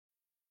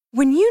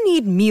When you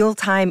need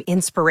mealtime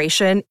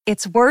inspiration,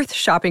 it's worth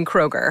shopping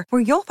Kroger,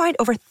 where you'll find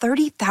over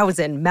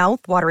 30,000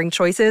 mouth-watering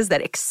choices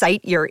that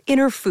excite your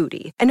inner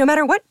foodie. And no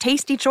matter what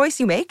tasty choice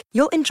you make,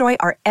 you'll enjoy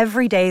our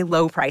everyday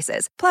low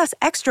prices, plus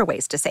extra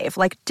ways to save,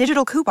 like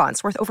digital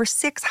coupons worth over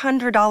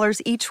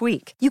 $600 each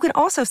week. You can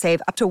also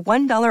save up to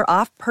 $1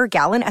 off per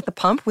gallon at the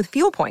pump with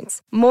fuel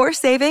points. More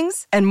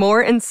savings and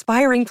more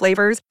inspiring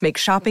flavors make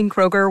shopping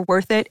Kroger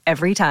worth it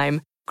every time.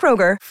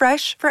 Kroger,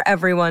 fresh for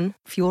everyone.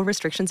 Fuel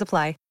restrictions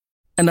apply.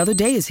 Another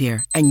day is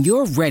here, and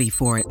you're ready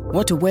for it.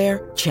 What to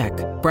wear? Check.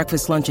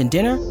 Breakfast, lunch, and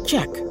dinner?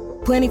 Check.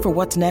 Planning for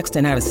what's next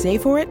and how to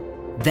save for it?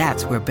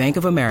 That's where Bank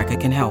of America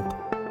can help.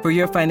 For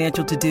your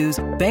financial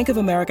to-dos, Bank of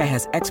America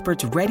has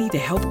experts ready to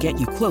help get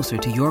you closer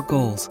to your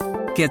goals.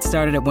 Get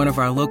started at one of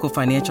our local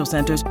financial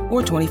centers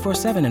or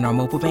 24/7 in our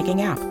mobile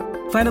banking app.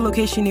 Find a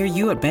location near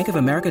you at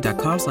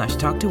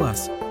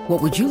bankofamerica.com/talktous.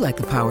 What would you like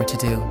the power to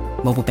do?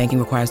 Mobile banking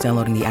requires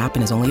downloading the app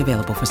and is only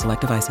available for select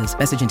devices.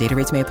 Message and data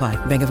rates may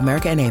apply. Bank of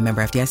America N.A.,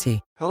 member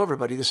FDIC. Hello,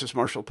 everybody. This is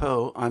Marshall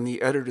Poe. I'm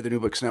the editor of the New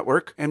Books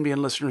Network.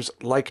 NBN listeners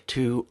like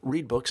to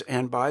read books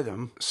and buy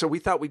them. So we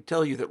thought we'd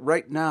tell you that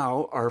right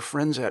now, our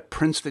friends at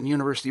Princeton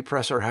University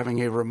Press are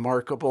having a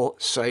remarkable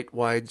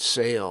site-wide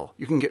sale.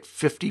 You can get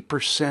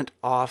 50%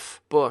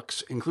 off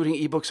books, including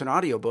ebooks and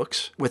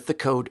audiobooks, with the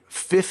code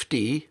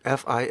 50,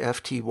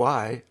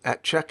 F-I-F-T-Y,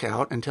 at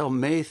checkout until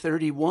May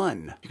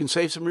 31. You can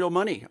save some real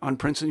money on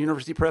Princeton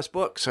University Press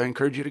books. I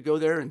encourage you to go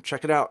there and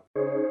check it out.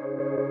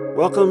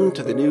 Welcome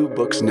to the New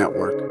Books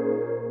Network.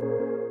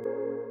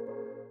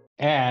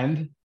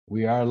 And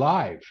we are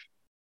live.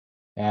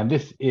 And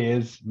this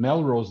is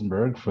Mel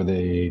Rosenberg for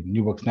the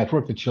New Books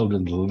Network, the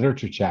Children's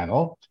Literature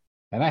Channel.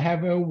 And I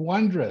have a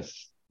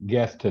wondrous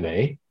guest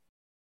today.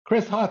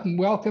 Chris Haughton,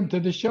 welcome to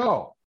the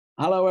show.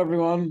 Hello,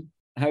 everyone.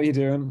 How are you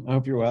doing? I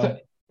hope you're well.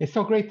 It's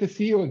so great to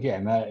see you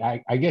again.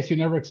 I guess you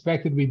never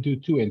expected we'd do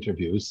two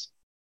interviews.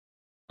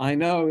 I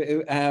know.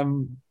 Yeah,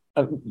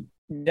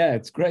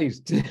 it's great.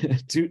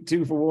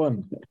 two for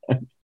one.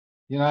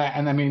 You know,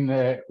 and I mean,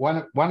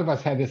 one of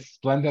us had this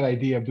splendid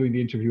idea of doing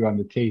the interview on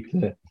the Tate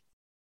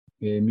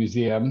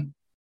Museum.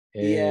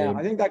 Yeah,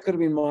 I think that could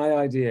have been my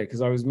idea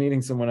because I was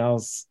meeting someone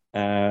else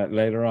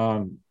later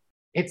on.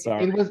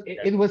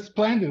 It was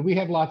splendid. We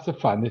had lots of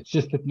fun. It's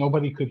just that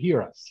nobody could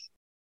hear us.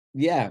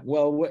 Yeah,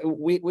 well,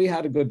 we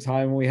had a good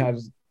time. We had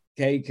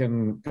cake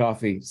and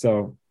coffee,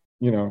 so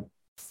you know.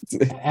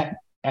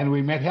 And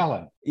we met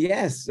Helen.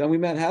 Yes, and we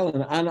met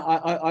Helen, and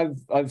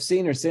I've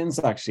seen her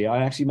since. Actually,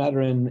 I actually met her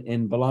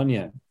in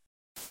Bologna.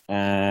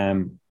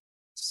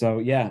 So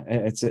yeah,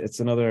 it's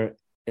another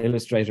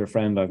illustrator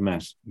friend I've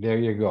met. There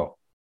you go.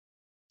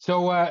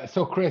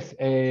 So Chris,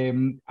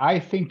 I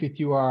think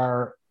that you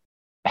are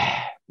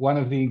one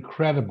of the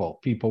incredible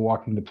people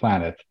walking the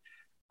planet.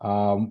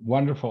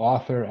 Wonderful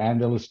author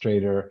and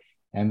illustrator,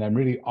 and I'm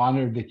really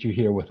honored that you're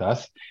here with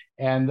us.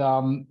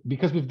 And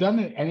because we've done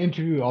an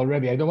interview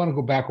already, I don't want to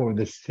go back over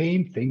the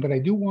same thing, but I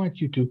do want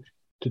you to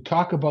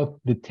talk about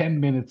the 10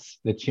 minutes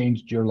that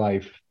changed your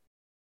life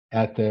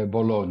at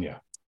Bologna.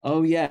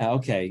 Oh, yeah.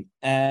 Okay.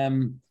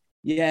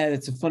 Yeah,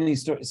 it's a funny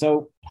story.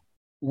 So,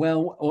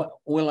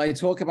 well, will I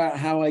talk about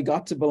how I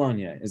got to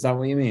Bologna? Is that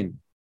what you mean?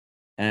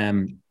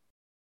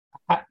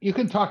 You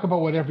can talk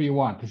about whatever you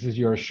want. This is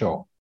your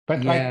show.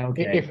 But yeah,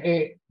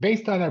 if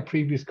based on our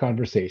previous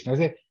conversation, I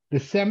say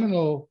the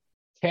seminal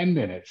 10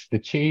 minutes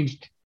that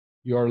changed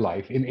your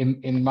life,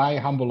 in my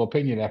humble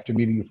opinion, after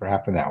meeting you for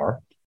half an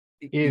hour,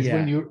 is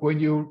when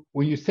you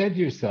said to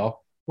yourself,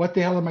 "What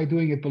the hell am I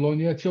doing at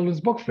Bologna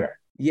Children's Book Fair?"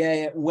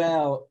 Yeah.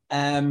 Well,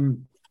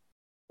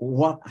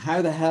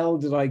 how the hell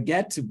did I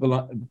get to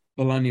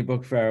Bologna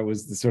Book Fair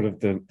was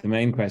the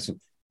main question.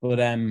 But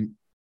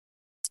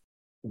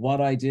what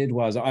I did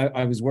was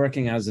I was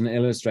working as an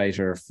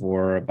illustrator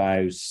for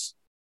about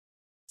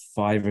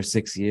 5 or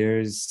 6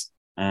 years.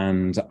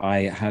 And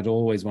I had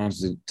always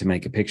wanted to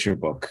make a picture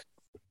book,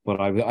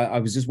 but I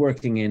was just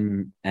working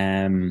in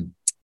kind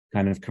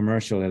of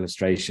commercial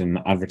illustration,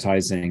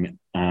 advertising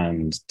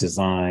and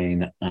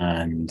design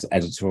and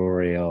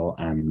editorial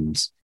and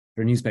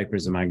for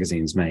newspapers and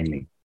magazines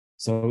mainly.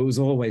 So it was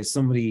always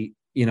somebody,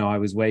 I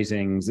was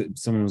waiting,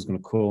 someone was going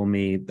to call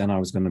me, then I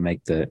was going to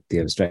make the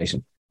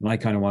illustration. And I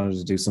kind of wanted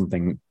to do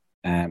something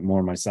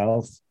more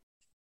myself.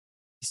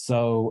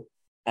 So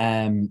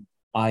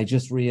I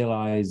just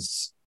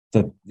realized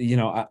that,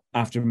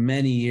 after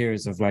many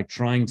years of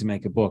trying to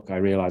make a book, I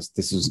realized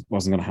this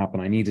wasn't going to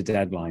happen. I need a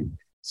deadline.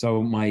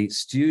 So my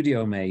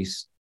studio mate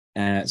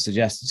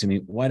suggested to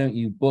me, why don't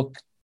you book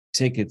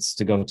tickets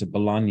to go to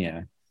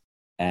Bologna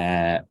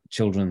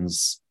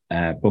Children's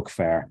Book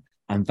Fair?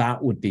 And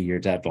that would be your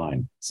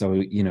deadline. So,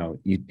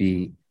 you'd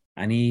be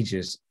an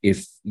idiot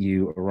if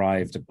you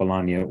arrived at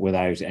Bologna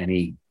without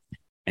any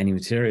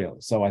material.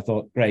 So I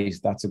thought,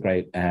 great, that's a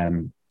great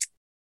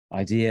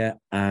idea.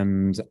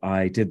 And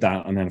I did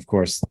that. And then, of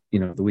course,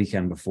 the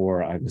weekend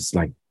before, I was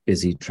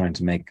busy trying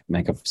to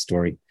make up a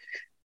story.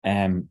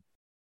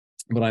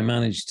 But I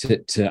managed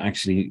to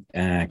actually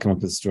come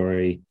up with a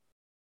story.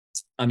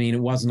 I mean,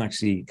 it wasn't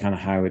actually kind of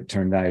how it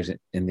turned out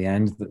in the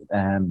end.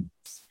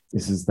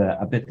 This is the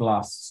A Bit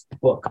Lost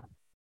book,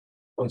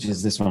 which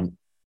is this one.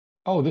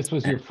 Oh, this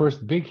was your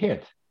first big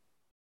hit.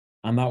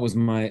 And that was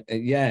my,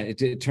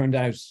 it turned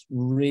out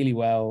really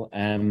well.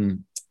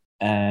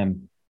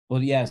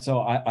 But yeah,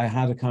 so I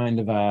had a kind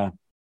of a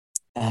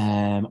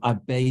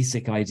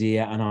basic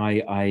idea, and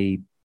I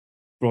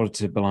brought it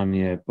to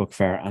Bologna Book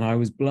Fair, and I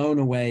was blown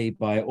away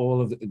by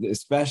all of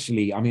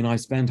especially, I mean, I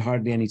spent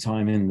hardly any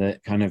time in the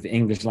kind of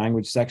English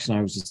language section.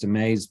 I was just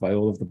amazed by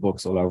all of the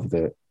books all over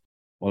the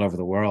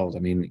world. I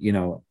mean,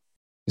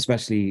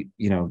 especially,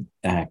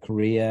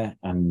 Korea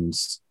and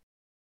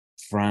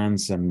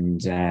France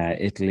and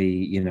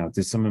Italy,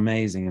 there's some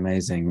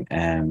amazing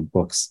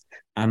books.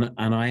 And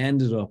I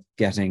ended up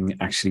getting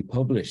actually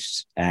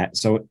published.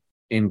 So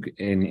in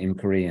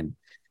Korean.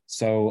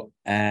 So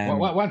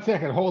one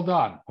second, hold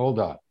on.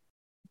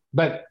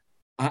 But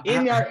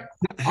in your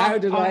how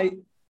did I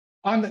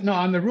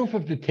on the roof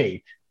of the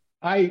Tate,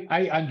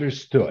 I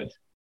understood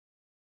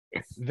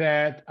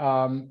that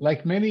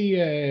like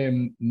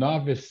many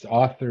novice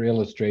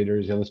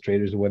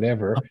illustrators,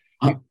 whatever.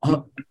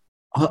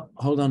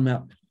 Hold on,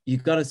 Mel.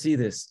 You've got to see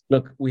this.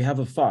 Look, we have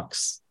a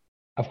fox.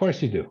 Of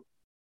course you do.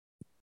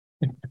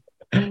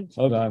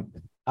 Hold on.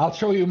 I'll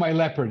show you my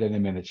leopard in a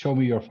minute. Show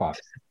me your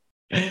fox.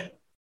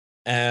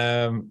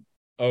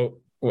 Oh,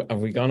 have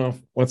we gone off?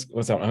 What's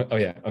that? Oh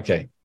yeah,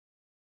 okay.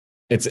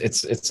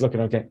 It's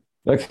looking okay.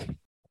 Look.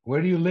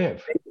 Where do you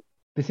live?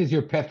 This is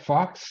your pet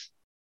fox?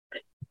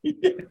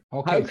 Okay.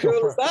 How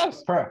cool is that?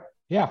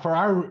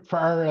 For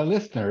our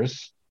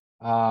listeners,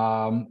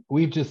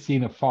 we've just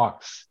seen a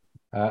fox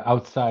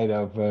outside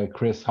of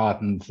Chris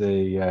Haughton's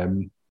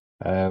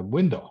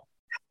window.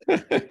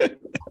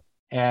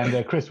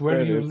 And Chris,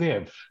 where do you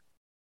live?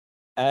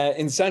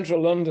 In central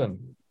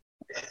London.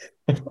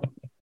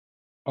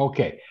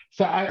 Okay,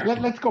 so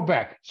let's go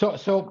back.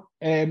 So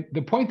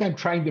the point I'm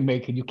trying to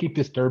make, and you keep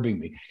disturbing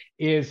me,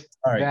 is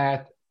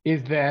that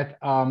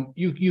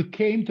you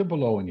came to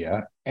Bologna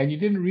and you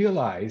didn't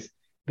realize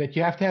that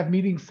you have to have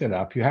meetings set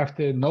up, you have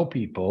to know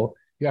people,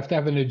 you have to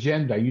have an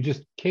agenda. You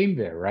just came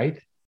there,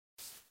 right?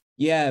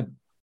 Yeah,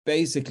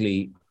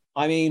 basically.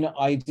 I mean,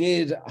 I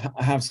did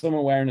have some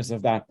awareness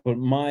of that, but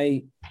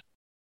my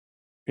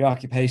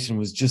preoccupation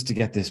was just to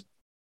get this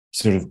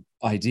sort of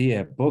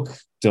book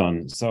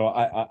done. So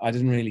I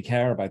didn't really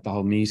care about the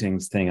whole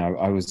meetings thing.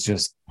 I was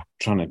just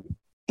trying to,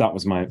 that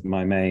was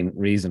my main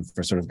reason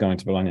for sort of going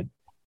to Bologna.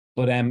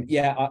 But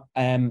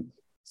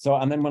so,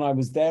 and then when I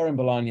was there in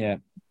Bologna,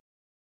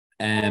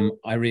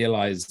 I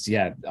realized,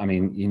 I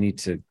mean, you need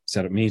to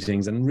set up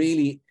meetings, and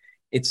really,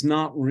 it's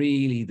not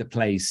really the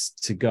place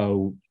to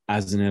go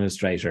as an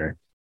illustrator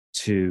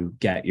to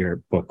get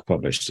your book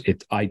published.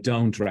 I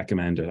don't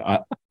recommend it.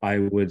 I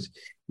would,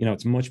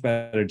 it's much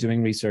better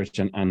doing research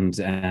and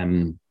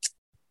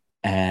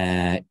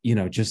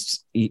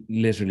just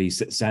literally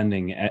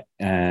sending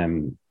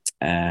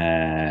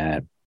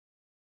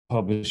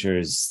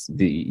publishers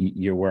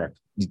your work.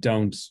 You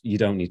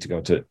don't need to go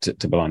to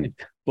Bologna.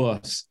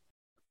 But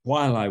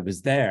while I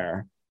was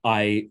there,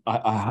 I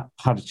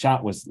had a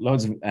chat with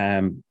loads of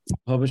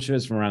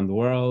publishers from around the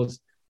world,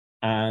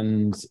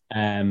 and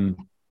then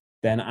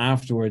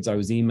afterwards I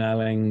was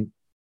emailing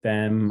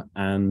them,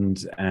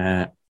 and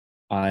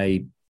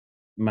I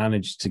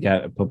managed to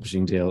get a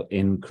publishing deal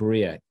in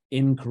Korean.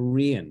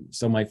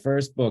 So my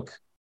first book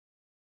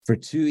for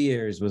 2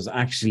 years was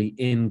actually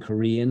in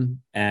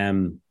Korean,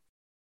 and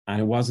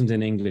it wasn't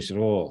in English at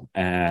all.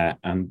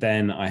 And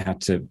then I had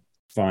to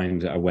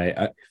find a way.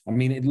 I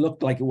mean, it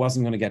looked like it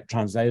wasn't going to get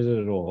translated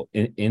at all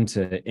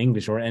into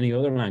English or any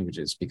other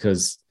languages,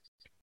 because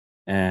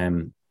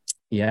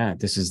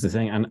this is the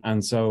thing.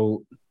 And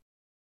so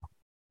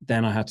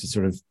then I had to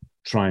sort of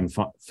try and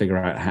figure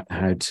out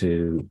how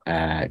to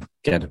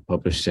get it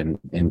published in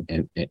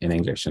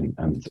English.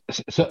 And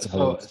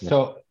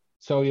so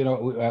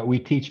we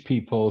teach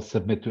people,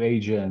 submit to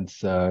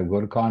agents,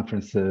 go to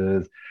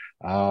conferences,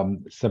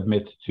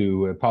 submit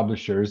to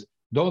publishers.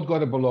 Don't go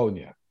to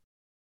Bologna.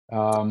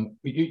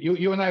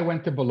 You and I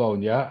went to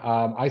Bologna.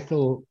 I'm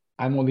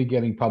only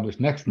getting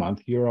published next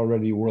month. You're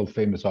already a world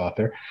famous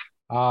author.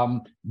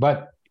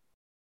 But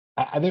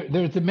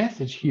there's a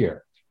message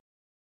here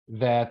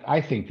that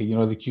I think that,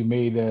 that you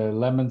made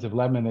lemons of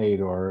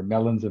lemonade or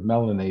melons of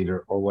melonade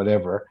or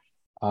whatever.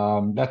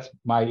 That's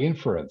my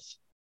inference.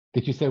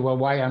 That you say, well,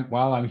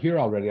 while I'm here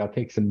already, I'll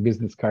take some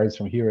business cards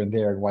from here and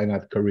there, and why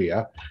not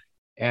Korea?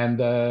 And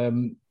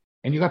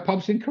you got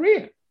published in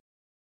Korea.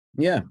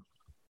 Yeah.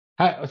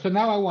 So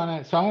now I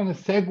want to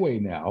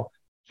segue now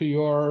to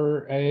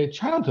your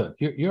childhood.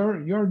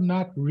 You're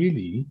not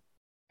really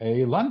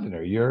a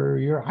Londoner.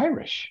 You're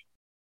Irish.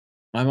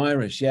 I'm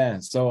Irish, yeah.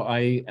 So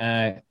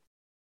I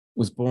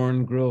was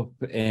born, grew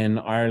up in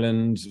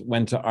Ireland,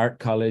 went to art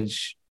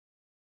college,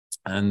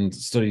 and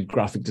studied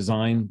graphic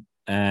design.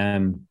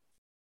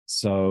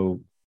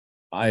 So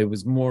I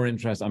was more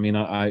interested. I mean,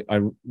 I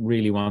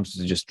really wanted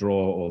to just draw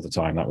all the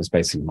time. That was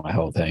basically my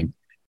whole thing.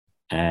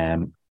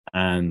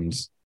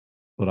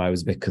 But I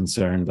was a bit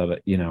concerned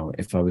that,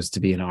 if I was to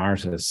be an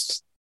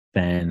artist,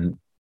 then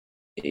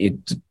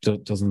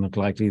doesn't look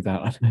likely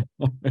that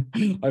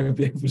I would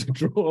be able to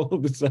draw all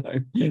the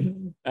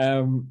time.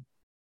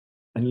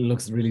 And it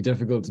looks really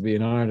difficult to be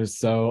an artist.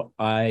 So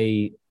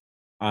I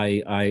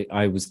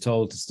was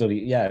told to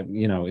study,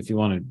 if you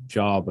want a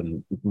job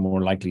and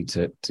more likely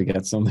to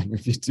get something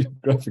if you do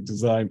graphic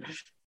design.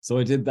 So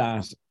I did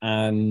that.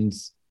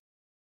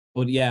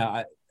 But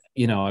I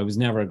was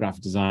never a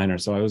graphic designer.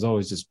 So I was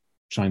always just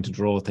trying to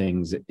draw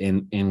things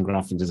in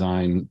graphic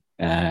design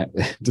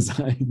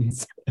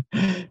designs.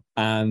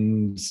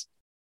 And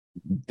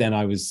then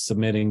I was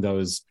submitting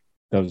those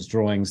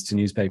drawings to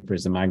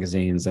newspapers and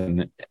magazines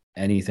and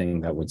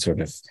anything that would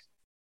sort of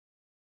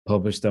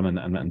publish them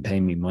and pay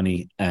me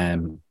money.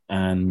 And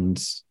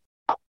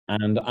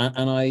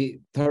I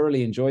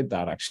thoroughly enjoyed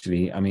that,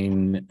 actually. I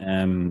mean,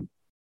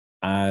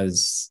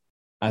 as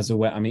a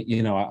way, I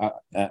mean,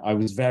 I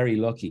was very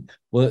lucky.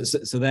 Well,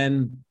 so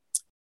then,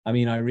 I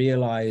mean, I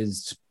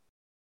realized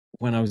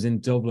when I was in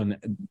Dublin,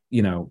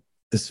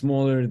 the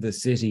smaller the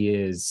city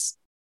is,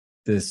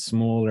 the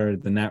smaller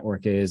the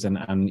network is, and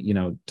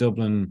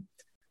Dublin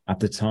at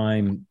the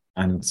time,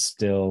 and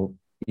still,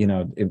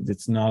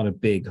 it's not a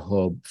big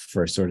hub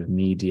for sort of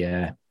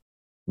media,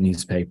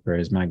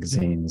 newspapers,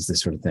 magazines,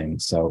 this sort of thing.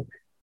 So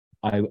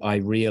I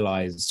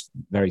realized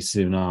very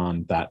soon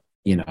on that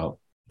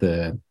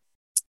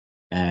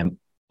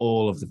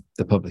all of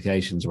the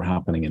publications were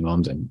happening in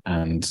London,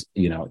 and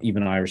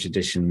even Irish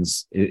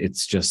editions,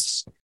 it's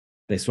just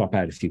they swap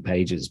out a few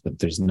pages, but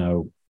there's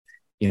no,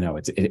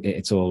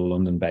 it's all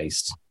London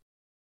based.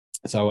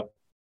 So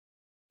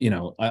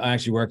I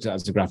actually worked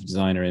as a graphic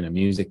designer in a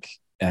music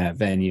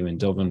venue in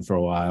Dublin for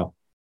a while,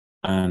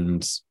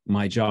 and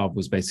my job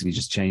was basically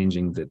just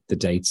changing the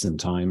dates and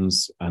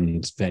times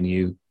and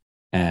venue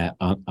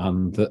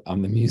on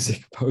the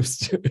music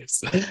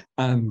posters,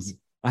 and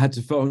I had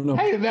to phone up.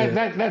 Hey,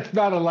 that's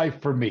not a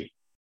life for me.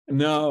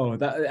 No,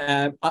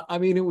 that I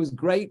mean, it was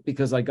great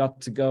because I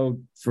got to go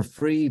for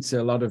free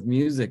to a lot of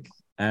music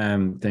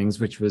things,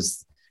 which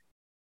was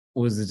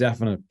a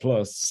definite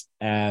plus.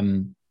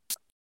 And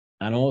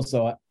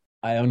also,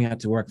 I only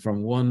had to work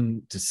from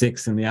 1 to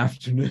 6 in the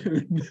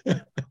afternoon,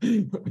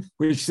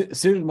 which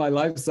suited my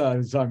lifestyle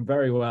at the time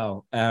very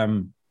well.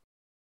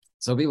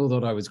 So people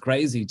thought I was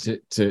crazy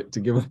to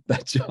give up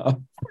that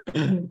job.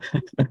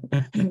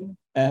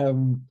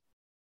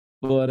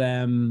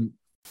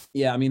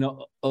 I mean,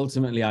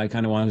 ultimately, I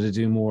kind of wanted to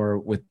do more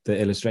with the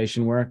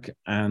illustration work,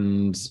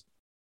 and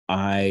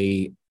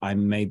I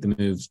made the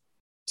move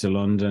to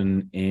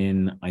London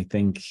in, I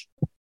think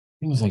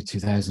it was like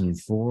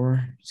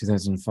 2004,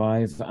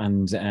 2005,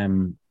 and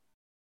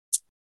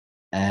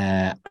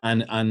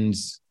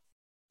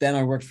then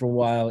I worked for a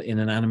while in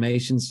an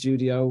animation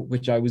studio,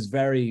 which I was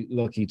very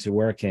lucky to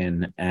work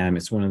in.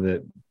 It's one of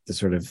the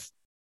sort of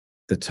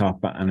the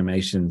top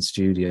animation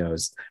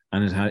studios,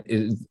 and it had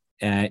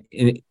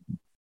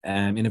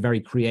in a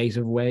very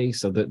creative way,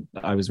 so that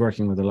I was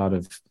working with a lot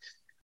of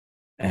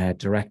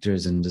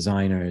directors and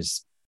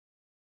designers.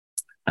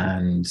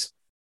 And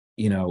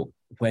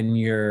when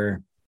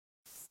you're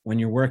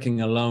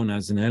working alone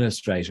as an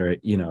illustrator,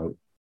 you're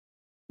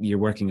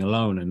working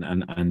alone,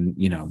 and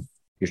you're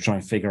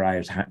trying to figure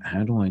out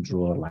how do I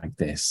draw like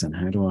this, and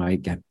how do I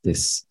get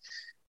this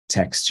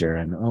texture,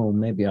 and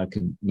maybe I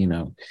could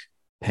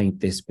paint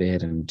this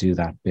bit and do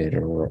that bit,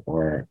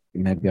 or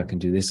maybe I can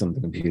do this on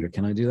the computer.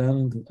 Can I do that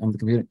on the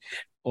computer?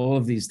 All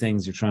of these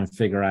things you're trying to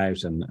figure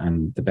out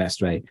and the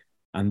best way.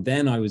 And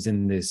then I was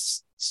in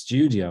this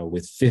studio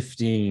with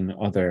 15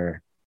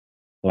 other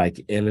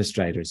like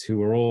illustrators who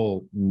were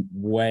all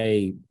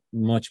way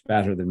much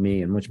better than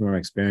me and much more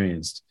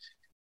experienced.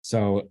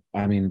 So,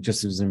 I mean,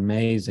 just it was an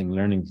amazing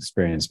learning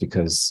experience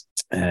because,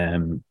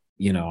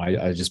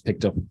 I just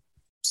picked up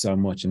so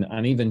much,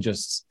 and even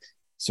just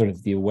sort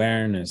of the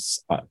awareness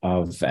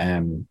of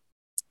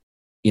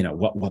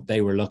what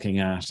they were looking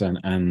at,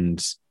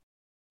 and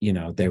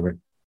they were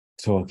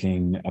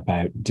talking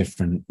about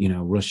different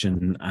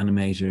Russian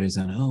animators,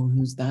 and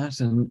who's that,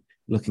 and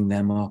looking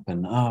them up,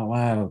 and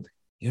wow,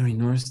 Yuri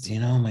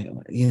Norstein, oh my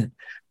god, yeah.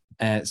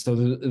 So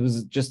it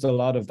was just a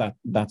lot of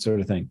that sort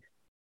of thing.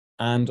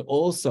 And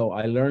also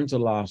I learned a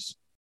lot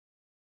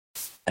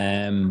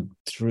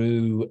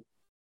through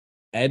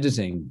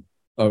editing,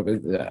 or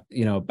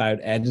about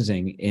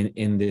editing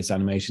in this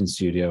animation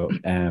studio,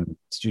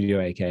 Studio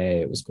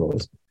AKA it was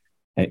called.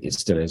 It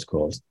still is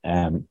called.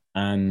 And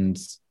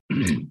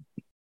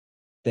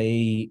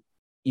they,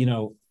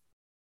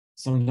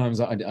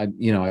 sometimes I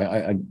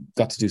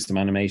got to do some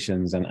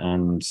animations,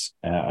 and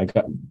I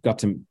got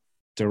to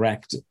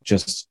direct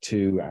just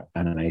 2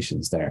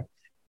 animations there.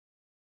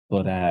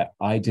 But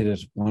I did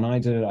it,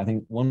 I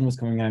think one was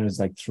coming out as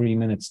like 3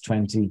 minutes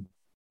 20,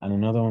 and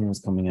another one was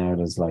coming out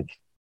as like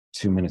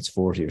 2 minutes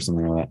 40 or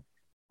something like that.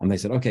 And they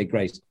said, okay,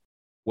 great.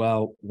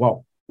 Well,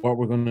 what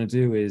we're going to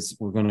do is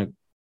we're going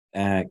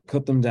to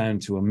cut them down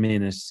to a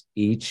minute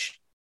each,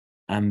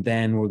 and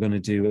then we're going to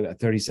do a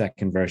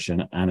 30-second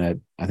version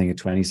and I think a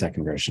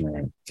 20-second version or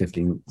a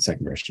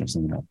 15-second version or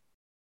something like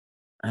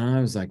that. And I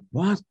was like,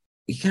 what?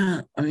 You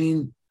can't, I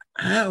mean,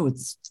 how?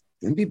 It's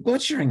be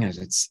butchering it.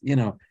 It's,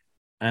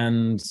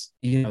 and,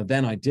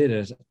 then I did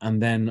it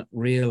and then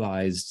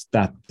realized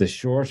that the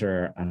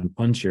shorter and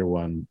punchier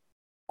one,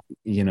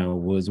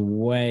 was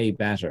way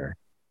better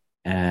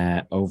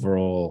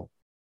overall.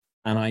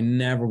 And I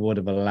never would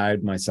have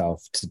allowed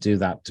myself to do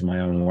that to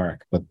my own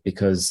work, but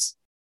because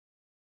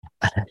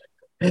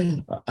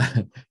I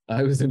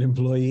was an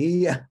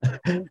employee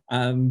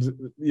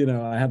and,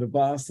 I had a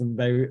boss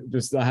and I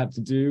had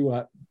to do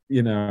what,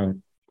 they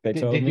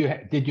told me.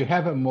 Did you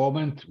have a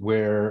moment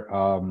where,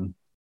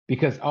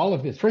 because all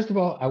of this, first of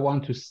all, I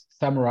want to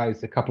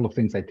summarize a couple of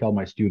things I tell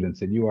my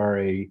students, and you are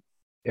a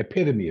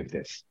epitome of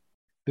this.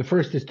 The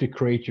first is to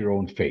create your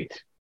own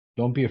fate.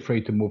 Don't be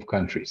afraid to move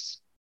countries,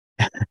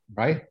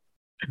 right?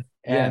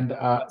 And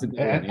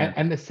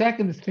and the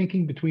second is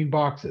thinking between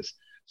boxes.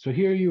 So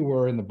here you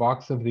were in the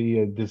box of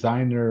the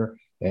designer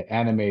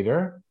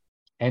animator,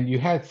 and you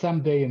had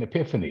someday an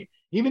epiphany.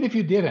 Even if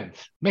you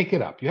didn't, make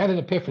it up. You had an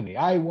epiphany.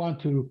 I want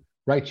to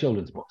write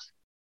children's books.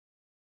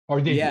 Or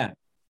did you?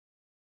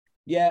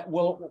 Yeah.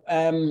 Well,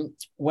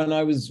 when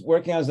I was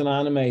working as an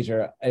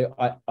animator,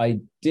 I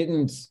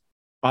didn't.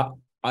 I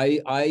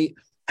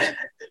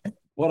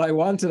what I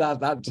wanted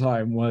at that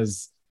time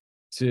was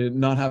to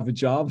not have a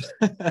job.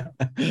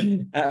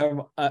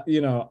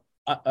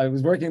 I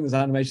was working in this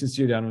animation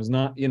studio and it was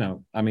not, it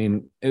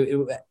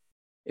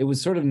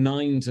was sort of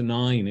 9 to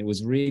 9. It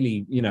was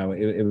really,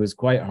 it was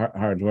quite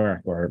hard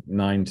work, or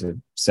 9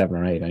 to 7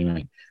 or 8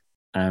 anyway.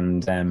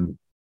 And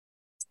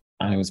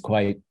it was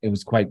quite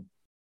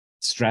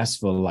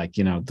stressful. Like,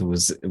 it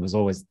was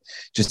always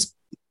just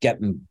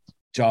getting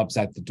jobs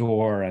out the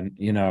door and,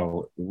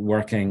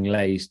 working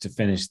late to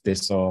finish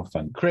this off.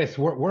 And Chris,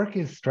 work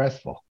is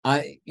stressful.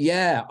 I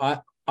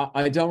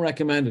don't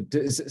recommend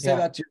it. Say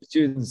that to your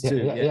students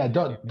too. Yeah.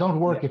 Don't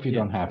work if you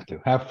don't have to.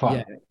 Have fun.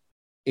 Yeah,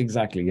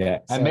 exactly. Yeah.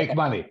 And make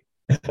money.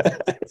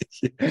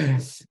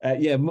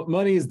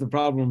 Money is the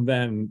problem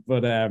then.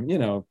 But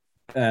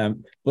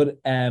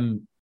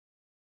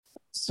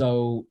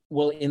so,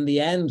 well, in the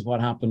end, what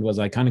happened was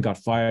I kind of got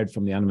fired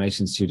from the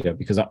animation studio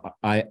because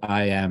I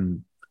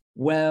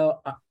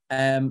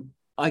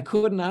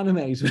couldn't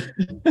animate.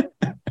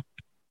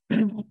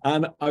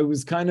 And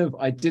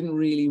I didn't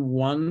really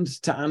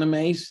want to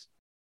animate.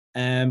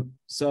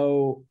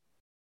 So,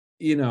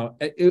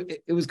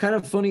 it was kind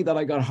of funny that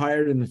I got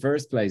hired in the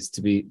first place,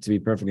 to be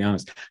perfectly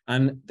honest.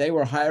 And they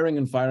were hiring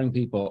and firing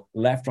people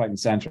left, right, and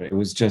center. It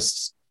was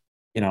just,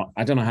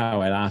 I don't know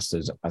how I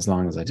lasted as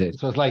long as I did.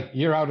 So it's like,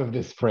 you're out of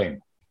this frame.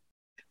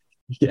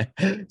 Yeah.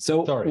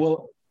 So, sorry.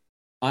 Well,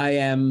 I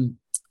am,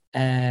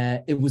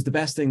 it was the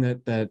best thing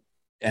that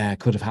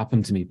could have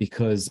happened to me,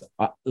 because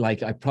I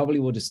probably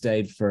would have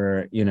stayed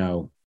for,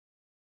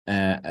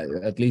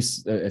 at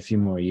least a few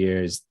more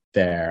years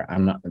there.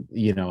 I'm not,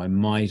 I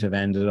might have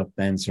ended up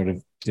then sort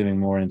of doing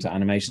more into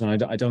animation. I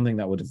don't think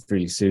that would have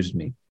really suited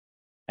me.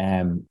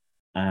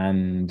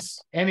 And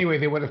anyway,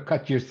 they would have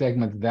cut your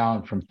segments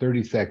down from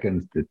 30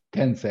 seconds to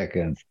 10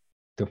 seconds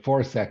to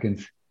 4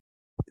 seconds.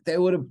 They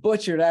would have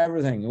butchered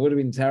everything. It would have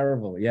been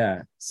terrible.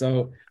 Yeah.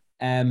 So,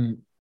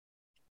 then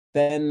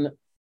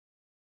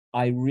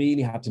I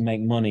really had to make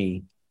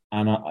money,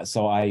 and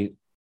so I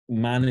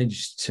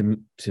managed to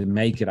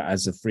make it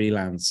as a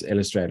freelance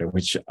illustrator,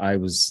 which I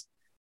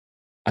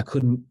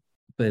couldn't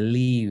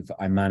believe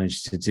I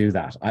managed to do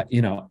that.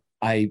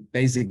 I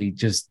basically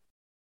just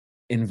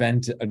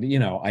invented.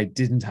 I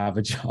didn't have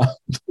a job.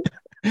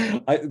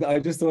 I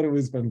just thought it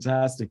was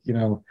fantastic.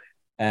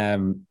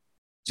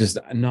 Just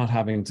not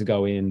having to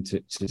go in to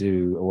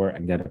do work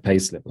and get a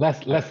payslip.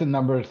 Lesson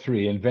number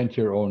 3: invent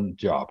your own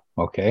job.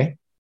 Okay.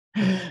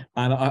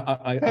 And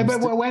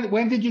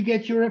when did you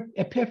get your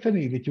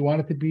epiphany that you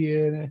wanted to be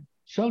a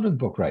children's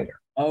book writer?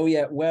 Oh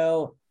yeah,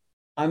 well,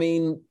 I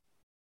mean,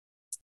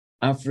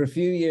 after a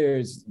few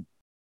years,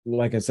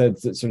 like I said,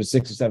 sort of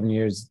 6 or 7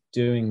 years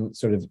doing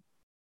sort of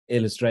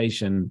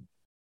illustration,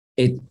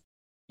 it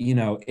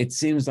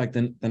seems like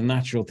the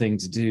natural thing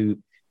to do.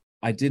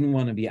 I didn't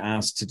want to be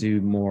asked to do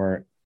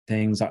more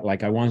things.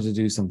 Like, I wanted to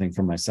do something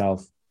for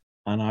myself.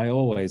 And I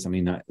always,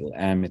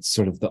 it's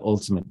sort of the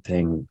ultimate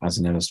thing as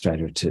an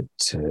illustrator to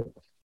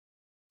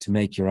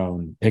make your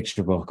own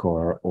picture book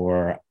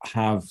or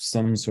have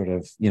some sort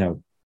of,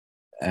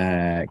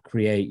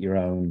 create your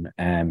own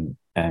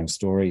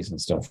stories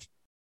and stuff.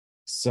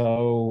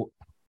 So,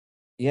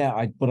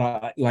 yeah,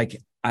 but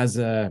as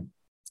a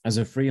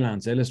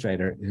freelance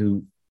illustrator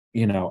who,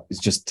 is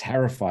just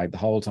terrified the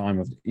whole time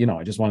of,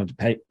 I just wanted to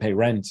pay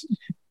rent,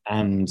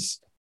 and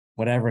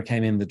whatever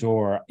came in the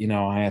door,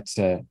 I had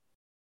to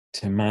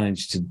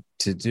manage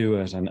to do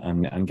it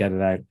and get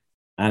it out.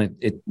 And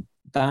it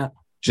that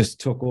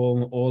just took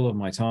all of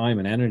my time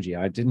and energy.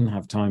 I didn't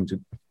have time to,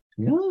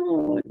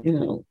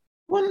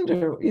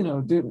 wonder,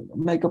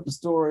 make up a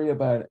story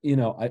about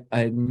it. I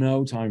had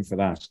no time for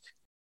that.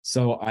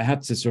 So I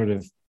had to sort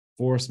of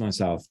force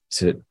myself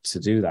to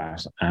do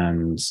that.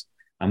 And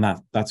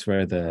that's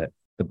where the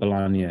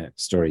Bologna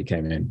story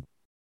came in.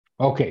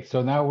 Okay,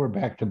 so now we're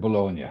back to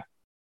Bologna.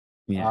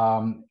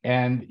 Yeah.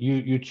 And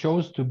you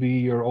chose to be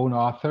your own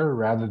author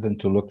rather than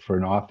to look for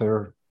an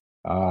author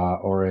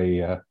or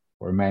a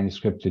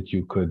manuscript that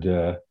you could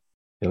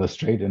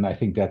illustrate. And I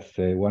think that's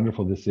a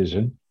wonderful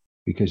decision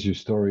because your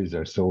stories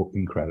are so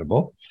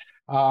incredible.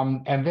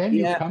 And then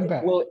you come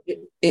back. Well,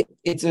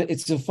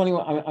 it's a funny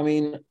one. I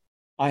mean,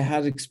 I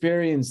had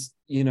experience,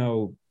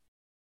 and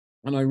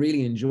I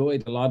really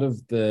enjoyed a lot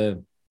of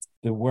the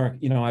work.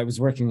 I was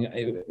working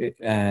when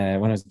I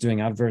was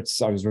doing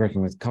adverts. I was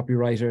working with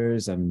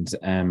copywriters,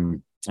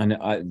 and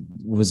I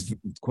was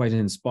quite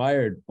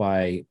inspired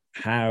by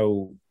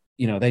how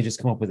they just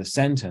come up with a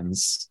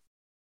sentence,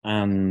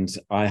 and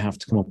I have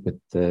to come up with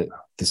the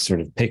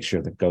sort of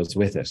picture that goes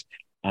with it,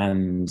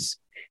 and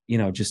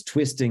just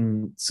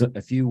twisting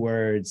a few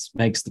words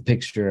makes the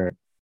picture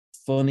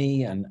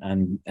funny,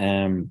 and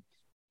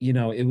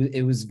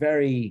it was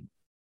very.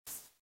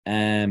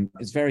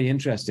 It's very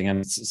interesting,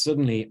 and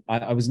suddenly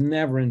I was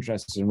never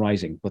interested in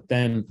writing, but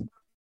then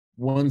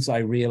once I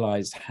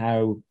realized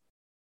how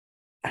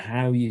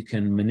you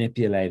can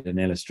manipulate an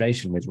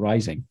illustration with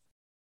writing,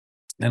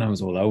 then I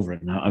was all over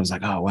it, and I was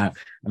like, oh wow.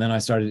 And then I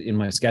started in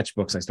my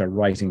sketchbooks, I started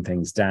writing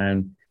things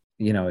down,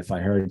 if I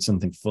heard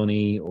something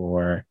funny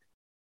or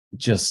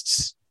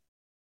just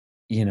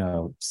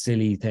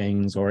silly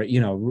things, or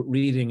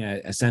reading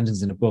a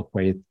sentence in a book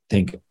where you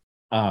think,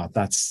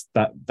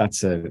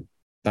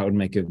 that would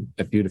make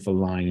a beautiful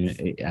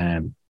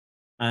line.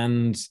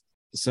 And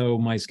so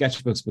my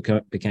sketchbooks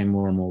became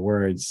more and more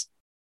words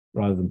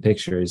rather than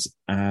pictures.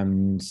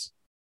 And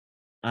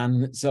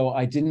so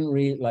I didn't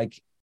really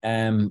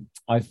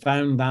I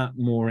found that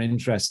more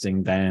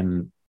interesting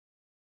than,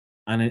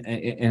 and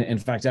in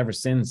fact, ever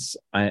since,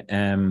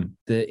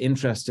 the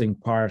interesting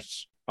part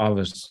of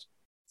it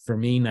for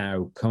me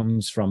now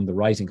comes from the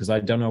writing, because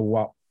I don't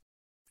know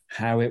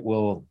how it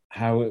will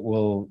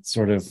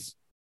sort of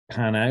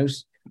pan out.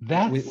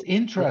 That's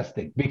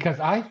interesting, because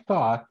I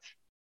thought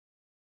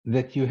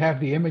that you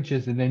have the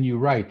images and then you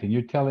write, and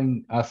you're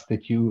telling us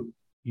that you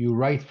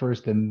write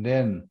first and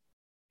then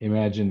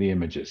imagine the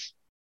images.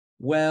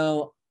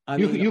 Well, I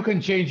mean, you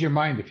can change your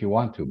mind if you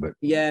want to, but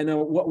yeah,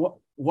 no.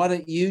 What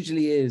it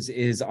usually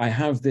is I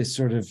have this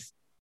sort of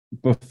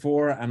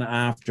before and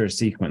after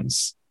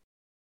sequence,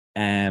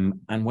 and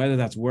whether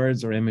that's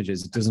words or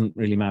images, it doesn't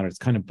really matter. It's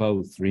kind of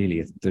both,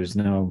 really. There's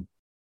no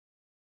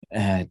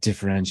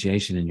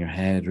differentiation in your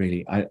head,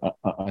 really. I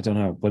don't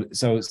know, but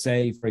so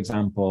say, for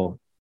example,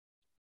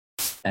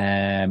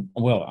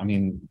 well, I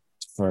mean,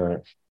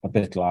 for A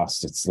Bit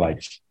Lost, it's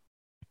like,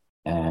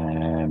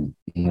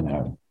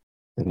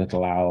 the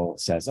little owl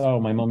says, "Oh,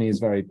 my mummy is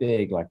very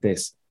big," like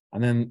this,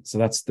 and then so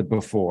that's the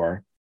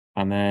before,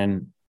 and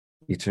then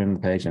you turn the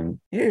page and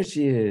here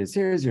she is.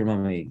 Here's your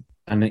mummy,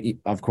 and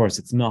of course,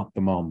 it's not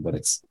the mum, but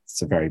it's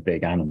a very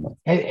big animal.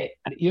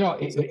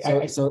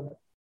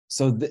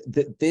 So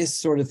this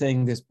sort of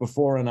thing, this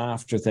before and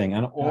after thing,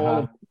 and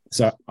all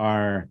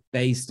are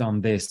based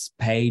on this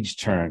page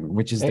turn,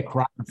 which is the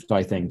craft,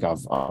 I think,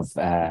 of.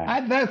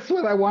 That's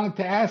what I wanted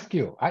to ask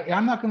you.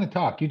 I'm not going to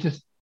talk. You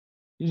just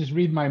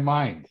read my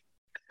mind.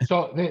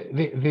 So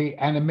the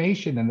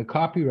animation and the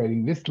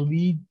copywriting, this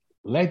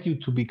led you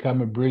to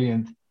become a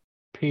brilliant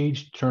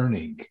page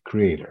turning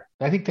creator.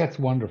 I think that's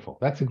wonderful.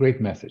 That's a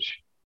great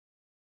message.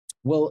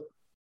 Well,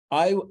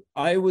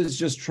 I was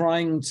just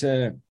trying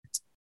to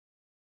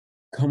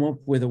come up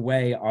with a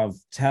way of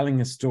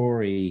telling a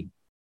story,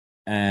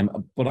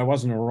 but I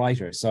wasn't a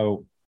writer.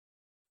 So,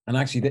 and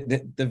actually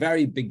the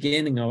very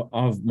beginning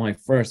of my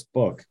first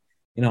book,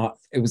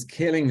 it was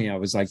killing me. I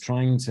was like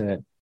trying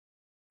to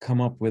come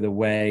up with a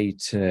way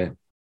to,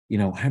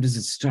 how does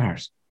it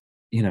start?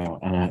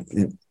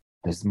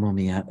 There's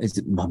Mummy, is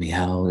it Mummy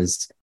Owl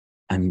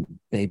and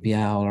Baby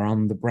Owl are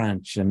on the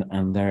branch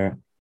and they're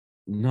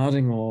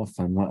nodding off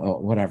and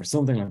whatever,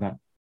 something like that.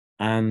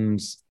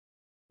 And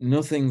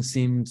nothing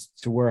seemed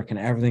to work and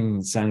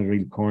everything sounded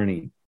really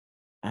corny.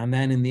 And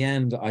then in the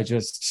end, I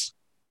just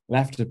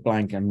left it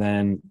blank, and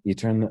then you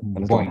turn the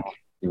boink.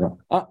 You go,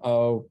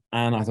 uh-oh.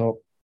 And I thought,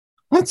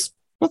 that's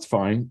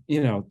fine.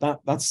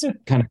 That's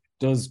kind of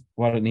does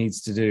what it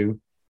needs to do.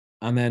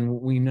 And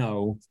then we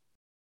know,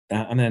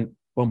 and then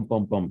bump,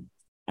 bump, bump.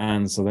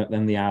 And so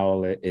then the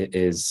owl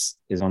is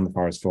on the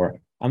forest floor.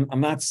 And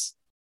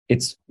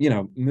it's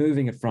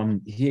moving it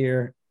from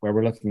here where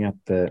we're looking at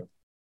the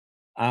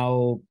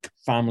owl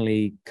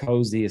family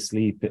cozy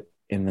asleep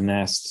in the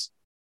nest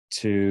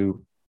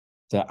to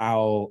the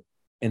owl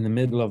in the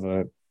middle of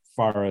a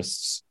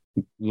forest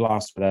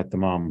lost without the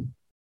mom.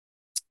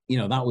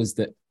 That was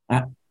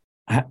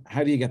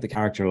how do you get the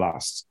character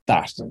lost?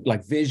 That,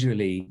 like,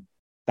 visually,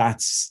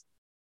 that's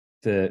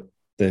the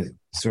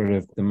sort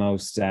of the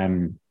most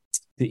the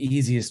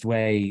easiest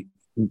way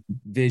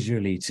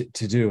visually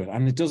to do it,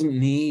 and it doesn't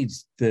need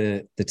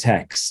the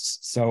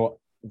text. So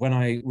when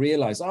I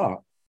realized,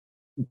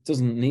 it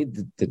doesn't need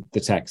the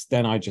text,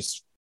 then I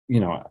just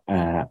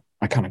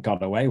I kind of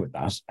got away with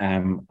that,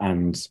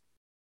 and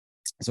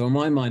so in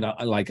my mind,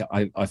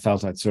 I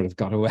felt I'd sort of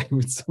got away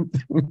with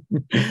something.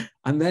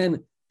 And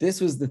then this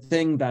was the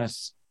thing that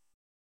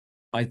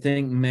I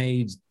think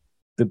made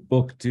the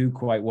book do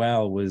quite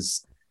well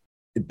was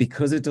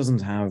because it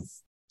doesn't have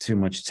too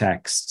much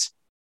text,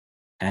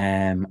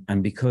 and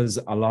because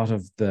a lot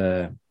of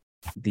the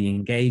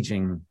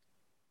engaging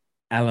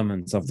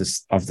elements of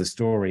the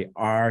story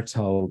are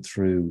told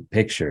through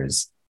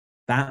pictures.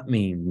 That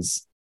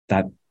means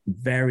that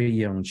very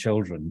young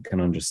children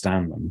can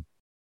understand them,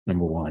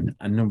 number one.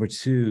 And number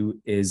two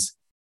is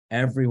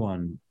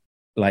everyone,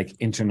 like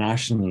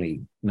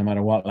internationally, no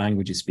matter what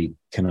language you speak,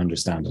 can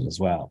understand it as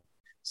well.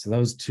 So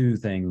those two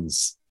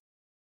things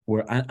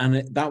were,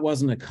 that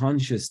wasn't a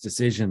conscious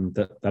decision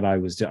that I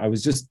was doing. I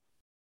was just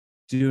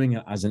doing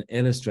it as an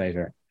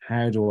illustrator.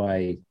 How do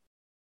I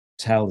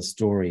tell the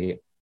story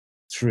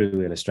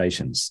through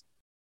illustrations?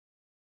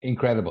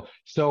 Incredible.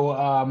 So,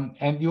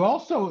 and you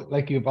also,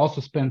 like, you've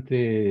also spent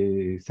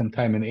some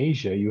time in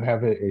Asia. You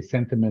have a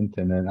sentiment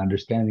and an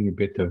understanding a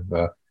bit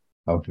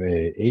of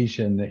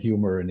Asian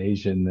humor and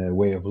Asian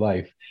way of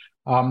life.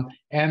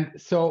 And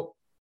so,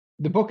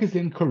 the book is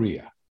in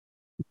Korea.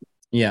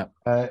 Yeah,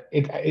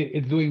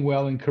 it's doing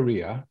well in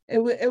Korea.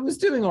 It was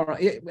doing all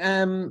right.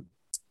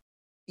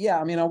 Yeah,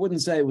 I mean, I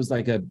wouldn't say it was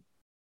like a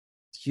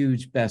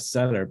huge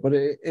bestseller, but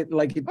it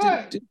did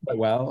quite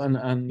well.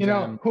 And you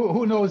know,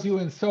 who knows you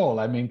in Seoul?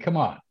 I mean, come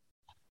on.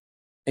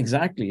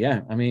 Exactly.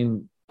 Yeah. I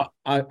mean,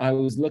 I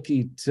was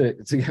lucky to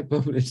get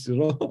published at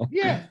all.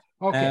 Yeah.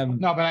 Okay.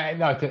 No,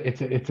 but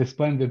it's a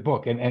splendid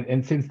book,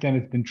 and since then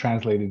it's been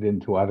translated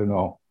into, I don't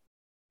know,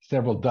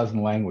 several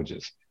dozen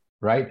languages,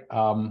 right?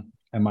 Am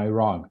I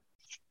wrong?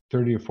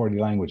 30 or 40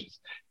 languages.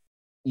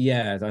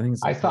 Yeah, I think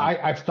so.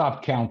 I've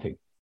stopped counting.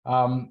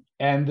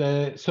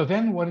 And so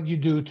then what did you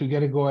do to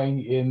get it going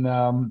in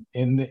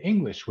the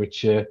English,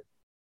 which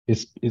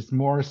is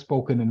more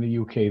spoken in the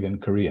UK than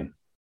Korean?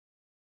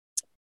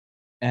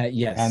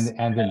 Yes.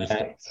 And in the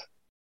States.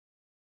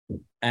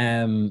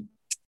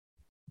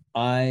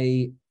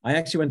 I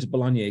actually went to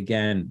Bologna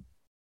again.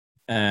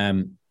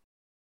 And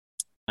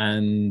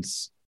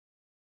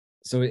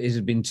so it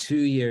had been 2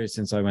 years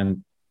since I went,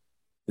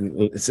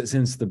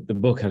 since the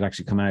book had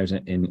actually come out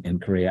in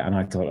Korea, and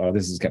I thought, oh,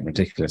 this is getting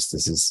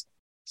ridiculous.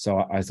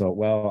 So I thought,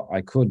 well,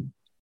 I could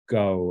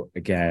go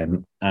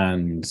again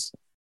and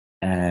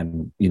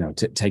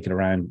take it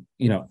around,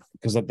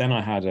 because then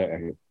I had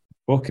a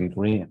book in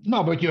Korean.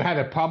 No, but you had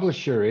a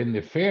publisher in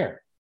the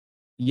fair.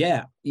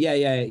 Yeah.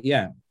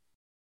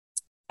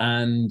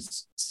 And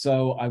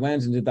so I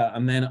went and did that,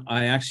 and then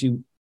I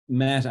actually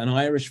met an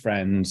Irish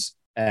friend,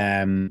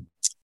 Kevin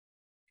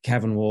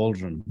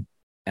Waldron,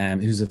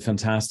 who's a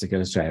fantastic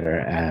illustrator,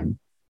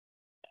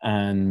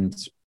 and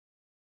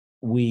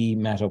we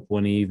met up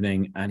one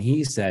evening, and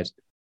he said,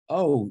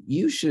 "Oh,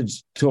 you should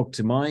talk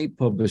to my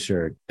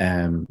publisher,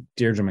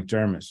 Deirdre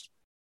McDermott.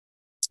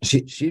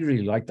 She'd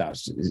really like that,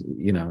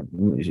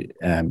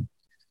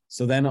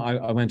 So then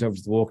I went over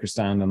to the Walker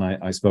stand and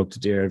I spoke to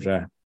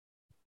Deirdre,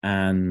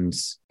 and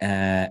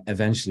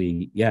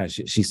eventually, yeah,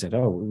 she said,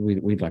 "Oh,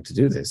 we'd like to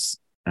do this,"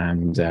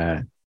 and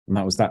that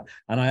was that.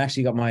 And I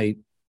actually got my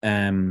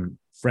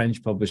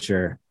French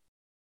publisher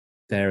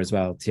there as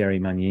well, Thierry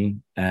Magny,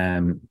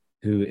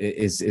 who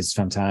is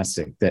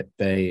fantastic. That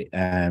they're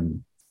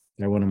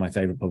one of my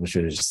favorite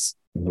publishers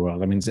in the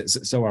world. I mean,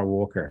 so are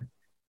Walker.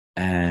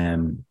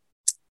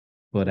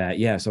 But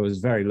yeah, so I was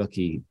very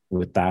lucky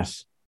with that,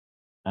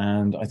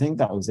 and I think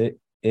that was it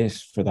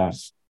for that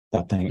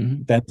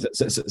thing. Mm-hmm. Then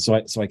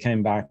so I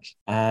came back,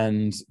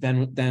 and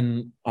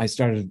then I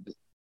started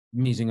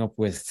meeting up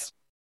with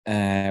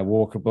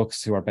Walker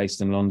Books, who are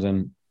based in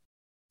London,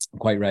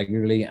 quite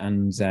regularly,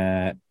 and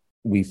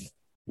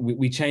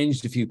we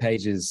changed a few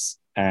pages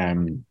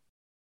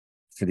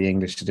for the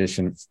English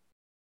edition,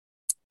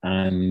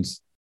 and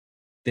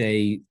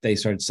they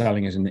started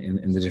selling it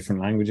in the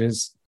different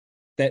languages.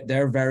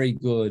 They're very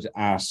good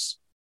at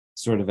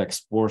sort of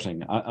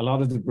exporting. A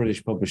lot of the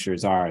British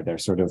publishers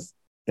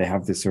they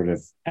have this sort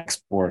of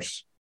export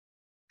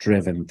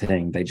driven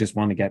thing. They just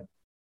want to get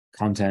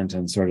content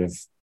and sort of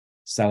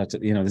sell it to,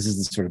 this is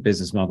the sort of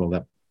business model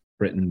that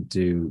Britain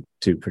do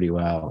pretty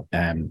well.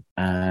 And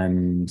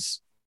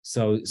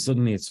so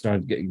suddenly it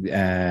started getting,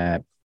 I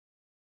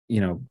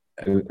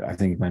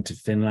think it went to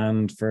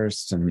Finland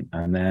first, and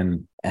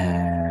then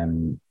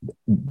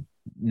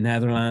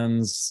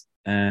Netherlands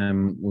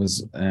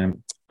was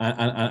and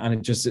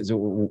it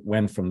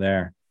went from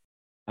there.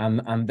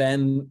 And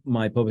then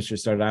my publisher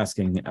started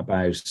asking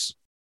about,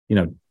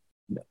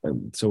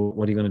 so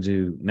what are you going to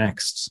do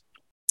next?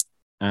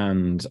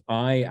 And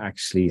I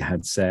actually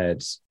had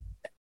said,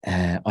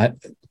 I'd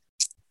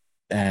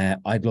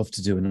love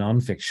to do a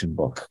nonfiction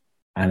book,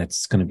 and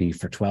it's going to be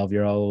for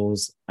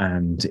 12-year-olds,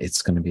 and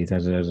it's going to be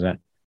da-da-da-da.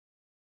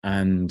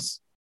 And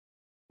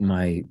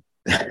my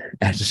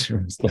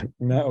editor was like,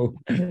 no,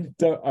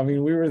 don't. I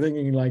mean, we were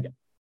thinking like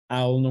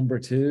owl number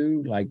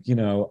 2, like,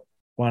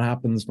 what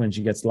happens when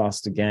she gets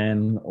lost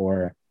again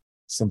or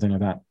something like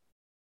that.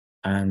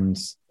 And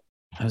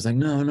I was like,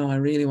 no, I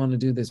really want to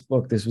do this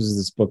book. This was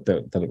this book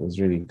that it was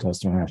really close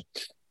to my heart.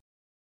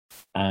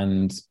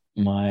 And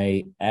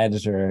my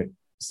editor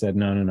said,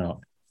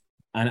 no.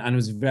 And it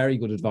was very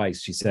good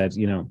advice. She said,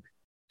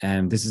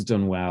 this is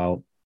done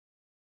well.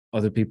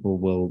 Other people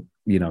will,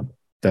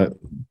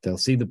 they'll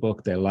see the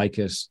book, they'll like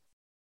it,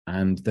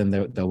 and then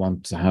they'll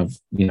want to have,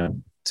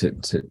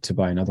 to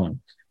buy another one.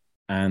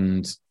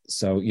 And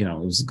so, it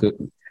was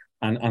good.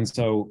 And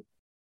so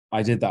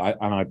I did that,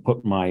 and I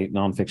put my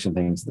nonfiction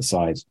thing to the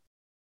side.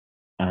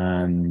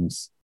 And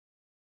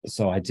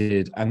so I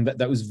did, and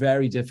that was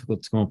very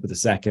difficult to come up with a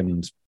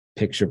second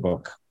picture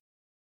book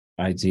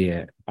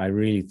idea. I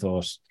really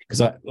thought,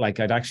 because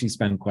I'd actually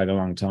spent quite a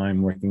long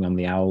time working on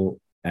the owl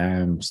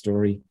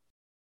story,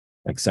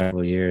 like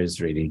several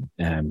years really,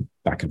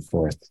 back and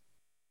forth.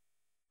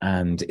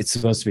 And it's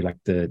supposed to be like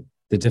the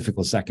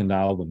difficult second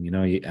album,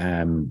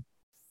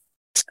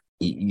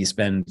 you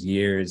spend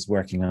years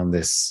working on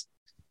this,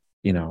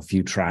 a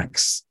few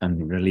tracks,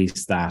 and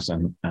release that,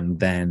 and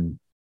then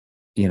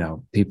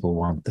people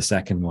want the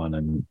second one,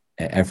 and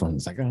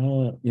everyone's like,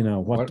 oh,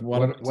 what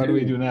do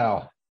we do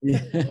now?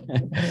 Yeah.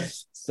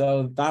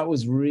 So that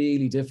was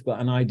really difficult,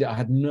 and I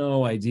had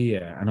no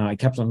idea, and I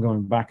kept on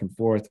going back and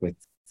forth with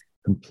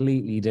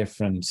completely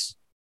different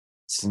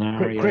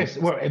scenarios. Chris,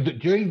 well,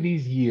 during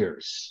these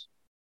years,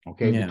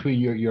 between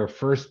your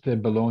first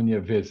Bologna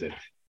visit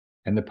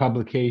and the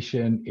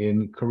publication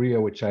in Korea,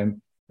 which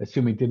I'm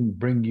assuming didn't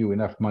bring you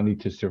enough money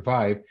to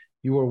survive,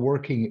 you were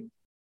working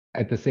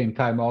at the same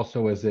time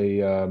also as a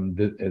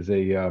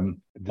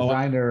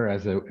designer,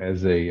 as a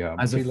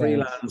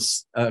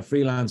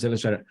freelance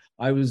illustrator.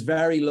 I was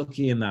very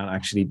lucky in that,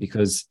 actually,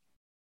 because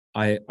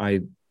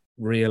I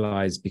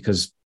realized,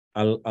 because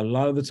a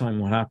lot of the time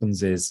what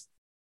happens is,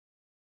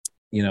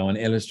 an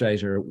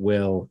illustrator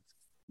will,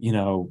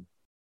 do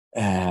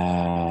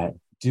a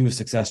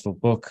successful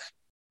book,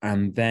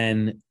 and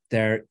then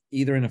they're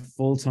either in a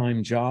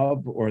full-time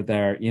job, or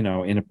they're,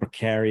 in a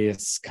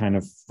precarious kind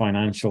of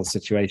financial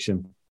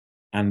situation,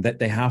 and that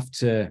they have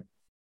to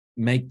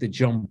make the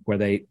jump where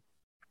they,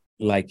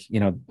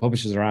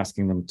 publishers are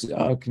asking them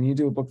to, can you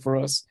do a book for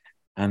us?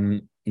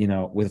 And,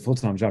 with a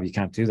full-time job, you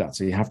can't do that.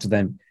 So you have to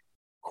then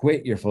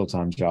quit your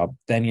full-time job.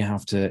 Then you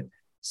have to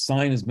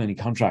sign as many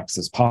contracts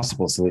as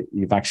possible, so that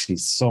you've actually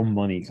some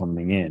money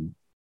coming in.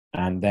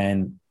 And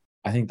then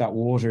I think that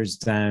waters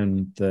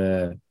down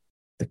the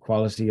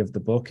quality of the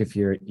book. If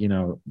you're,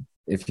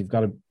 if you've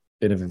got a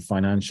bit of a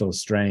financial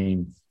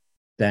strain,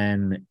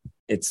 then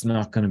it's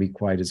not going to be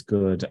quite as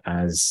good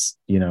as,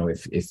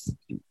 if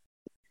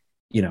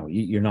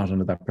you're not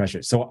under that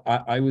pressure. So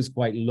I was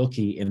quite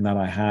lucky in that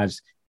I had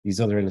these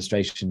other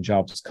illustration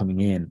jobs coming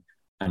in,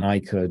 and I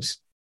could,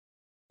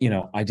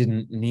 I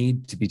didn't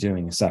need to be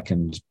doing a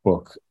second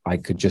book. I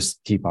could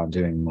just keep on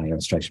doing my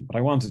illustration, but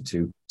I wanted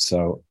to.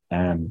 So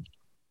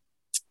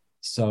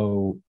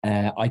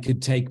I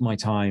could take my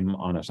time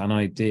on it, and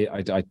I did.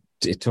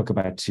 It took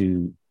about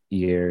 2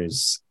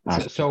 years.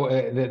 So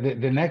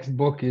the next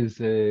book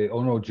is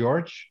Oh No,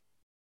 George.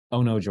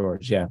 Oh No,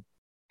 George, yeah.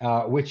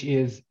 Which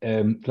is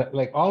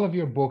like all of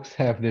your books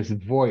have this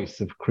voice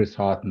of Chris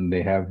Haughton.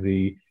 They have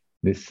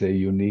this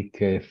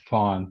unique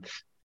font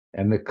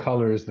and the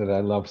colors that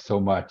I love so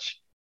much.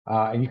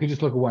 And you can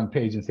just look at one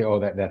page and say, "Oh,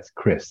 that's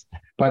Chris."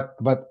 But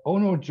Oh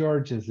No,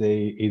 George is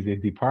a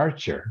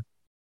departure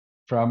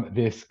from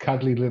this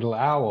cuddly little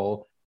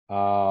owl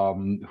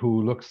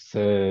who looks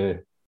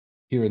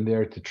here and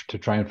there to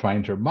try and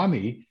find her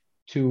mummy,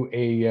 to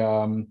a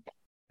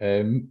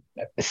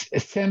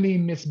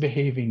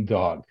semi-misbehaving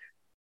dog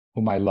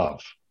whom I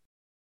love.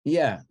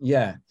 Yeah.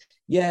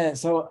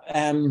 So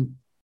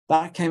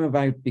that came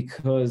about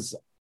because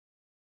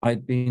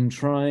I'd been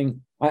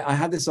trying. I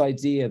had this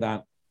idea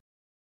that,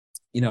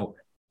 it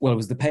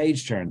was the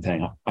page turn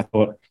thing. I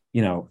thought,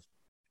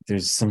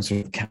 there's some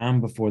sort of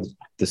calm before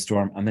the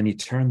storm, and then you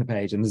turn the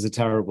page and there's a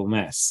terrible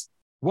mess.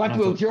 What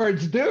will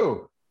George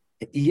do?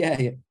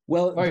 Yeah.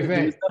 Well,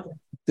 at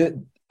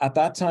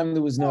that time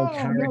there was no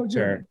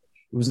character.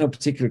 There was no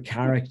particular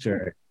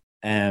character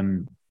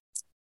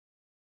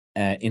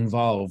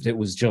involved. It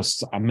was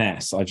just a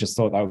mess. I just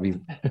thought that would be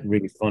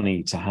really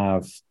funny to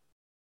have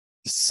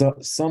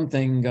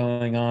something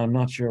going on. I'm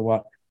not sure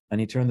what. And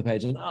you turn the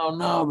page and, oh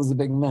no, there's a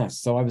big mess.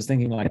 So I was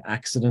thinking like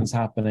accidents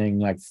happening,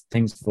 like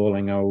things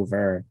falling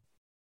over,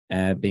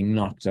 being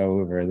knocked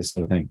over, this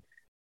sort of thing.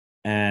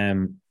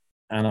 And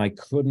I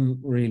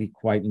couldn't really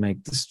quite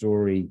make the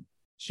story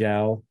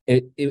gel.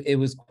 It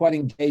was quite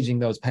engaging,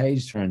 those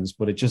page turns,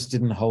 but it just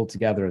didn't hold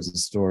together as a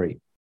story.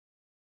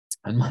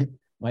 And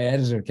my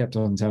editor kept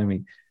on telling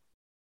me,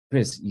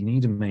 Chris, you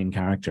need a main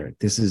character.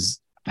 This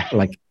is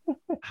like,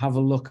 have a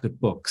look at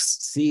books,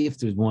 see if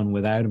there's one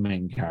without a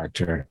main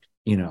character.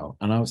 And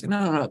I was like,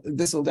 no,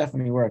 this will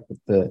definitely work.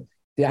 But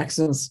the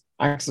accidents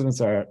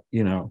are,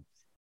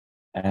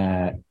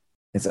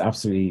 it's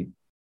absolutely,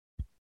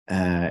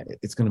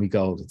 it's going to be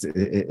gold.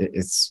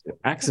 It's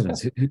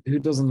accidents. Who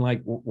doesn't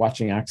like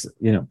watching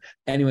accidents?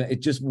 Anyway,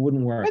 it just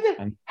wouldn't work.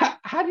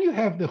 How do you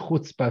have the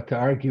chutzpah to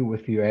argue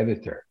with your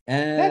editor?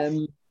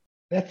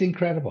 That's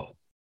incredible.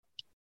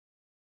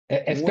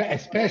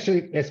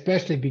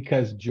 Especially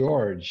because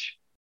George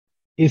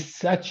is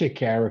such a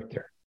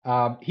character.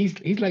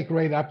 He's like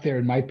right up there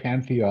in my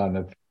pantheon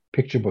of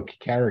picture book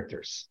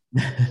characters.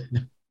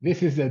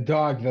 this is a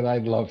dog that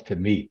I'd love to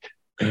meet.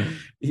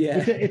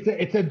 Yeah.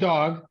 It's a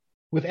dog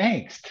with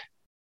angst.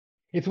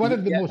 It's one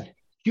of the most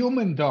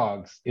human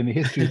dogs in the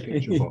history of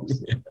picture books.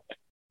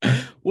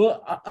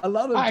 Well, a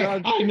lot of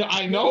dogs.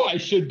 I know I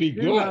should be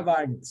do good. Have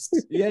angst.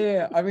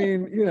 Yeah. I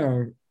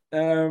mean,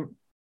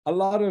 a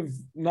lot of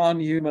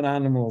non-human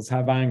animals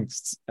have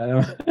angst.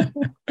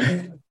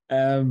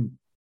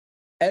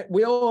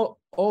 We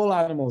all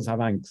animals have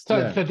angst.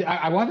 So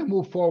I want to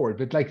move forward,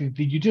 but like,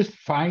 did you just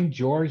find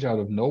George out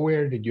of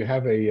nowhere? Did you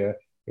have a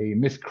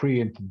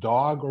miscreant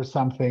dog or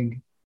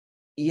something?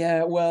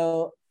 Yeah,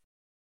 well,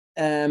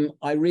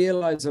 I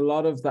realized a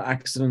lot of the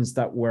accidents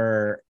that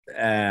were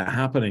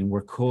happening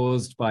were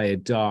caused by a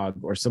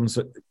dog or some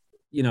sort.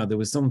 There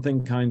was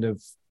something kind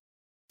of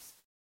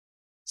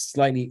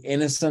slightly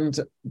innocent.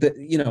 That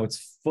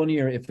it's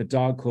funnier if a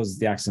dog causes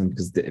the accident,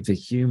 because if a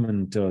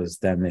human does,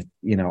 then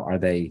are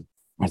they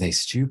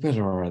stupid,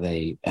 or are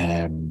they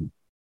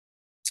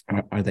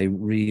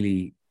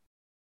really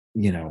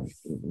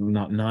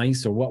not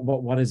nice, or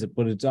what is it?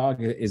 But a dog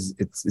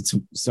it's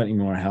slightly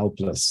more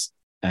helpless,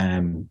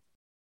 and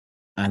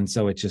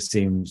so it just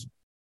seemed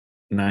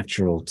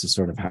natural to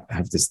sort of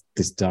have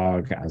this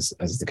dog as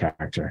the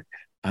character,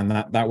 and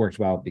that worked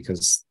well,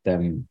 because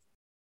then.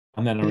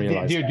 And then I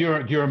realized.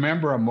 Do you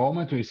remember a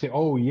moment where you say,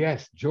 "Oh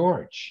yes,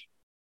 George,"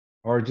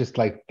 or just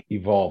like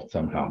evolved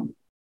somehow?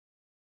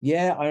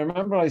 Yeah, I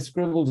remember I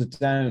scribbled it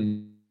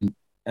down.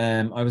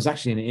 I was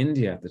actually in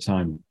India at the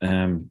time,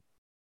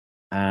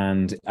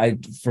 and I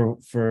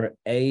for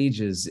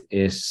ages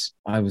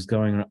I was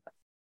going.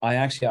 I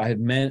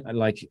had meant I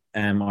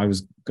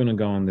was going to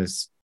go on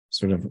this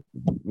sort of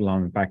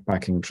long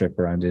backpacking trip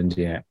around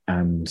India,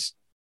 and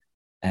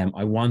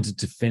I wanted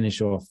to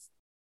finish off.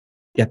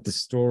 Get the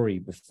story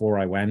before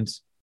I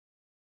went,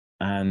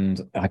 and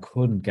I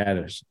couldn't get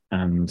it,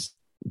 and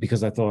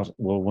because I thought,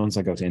 well, once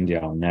I go to India,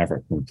 I'll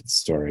never come to the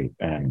story,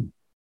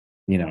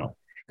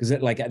 because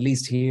at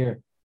least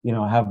here,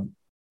 I have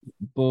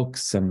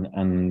books and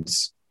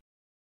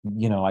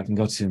I can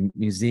go to a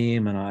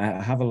museum, and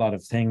I have a lot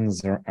of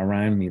things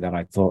around me that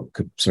I thought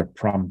could sort of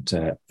prompt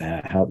to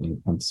help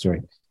me on the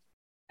story.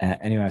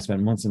 Anyway, I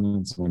spent months and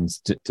months and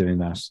months doing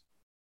that,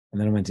 and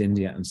then I went to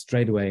India, and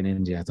straight away in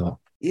India, I thought,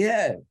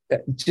 yeah,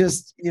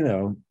 just,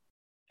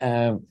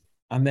 and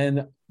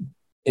then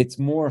it's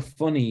more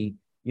funny,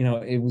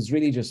 it was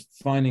really just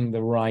finding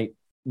the right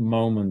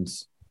moment,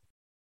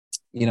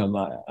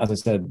 as I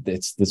said,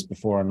 it's this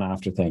before and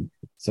after thing.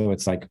 So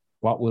it's like,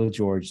 what will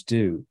George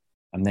do?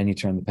 And then you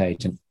turn the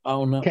page and,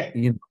 oh no,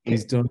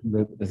 he's done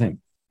the thing.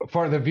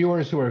 For the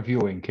viewers who are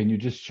viewing, can you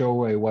just show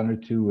one or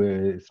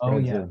two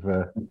spreads of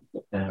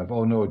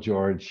Oh No,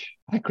 George?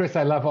 Hi, Chris,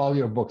 I love all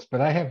your books, but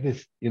I have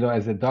this,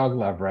 as a dog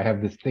lover, I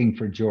have this thing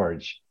for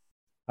George.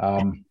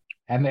 And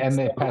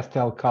the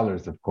pastel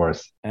colors, of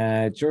course.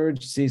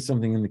 George sees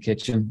something in the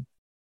kitchen.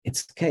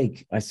 It's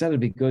cake. I said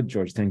it'd be good,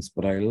 George thinks,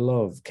 but I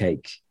love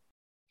cake.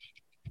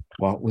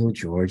 What will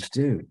George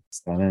do?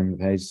 So then the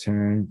page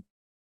turn.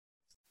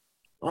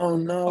 Oh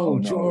no,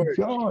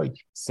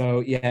 George.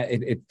 So yeah,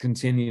 it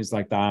continues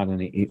like that.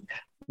 And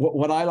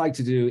what I like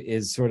to do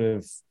is sort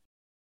of,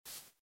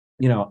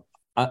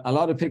 a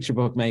lot of picture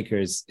book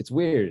makers, it's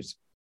weird.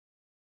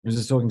 I was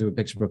just talking to a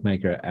picture book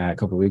maker a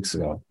couple of weeks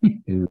ago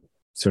who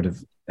sort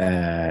of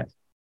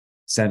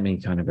sent me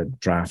kind of a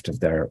draft of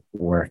their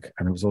work,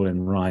 and it was all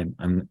in rhyme.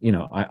 And,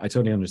 I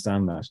totally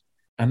understand that.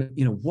 And,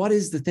 what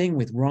is the thing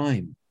with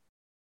rhyme?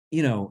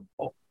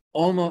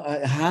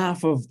 Almost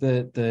half of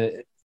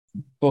the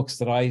books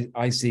that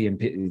I see and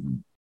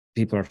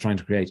people are trying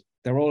to create,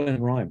 they're all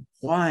in rhyme.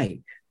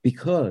 Why?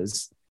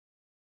 Because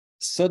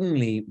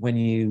suddenly when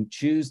you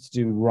choose to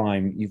do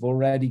rhyme, you've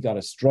already got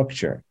a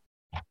structure,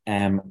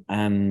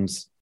 and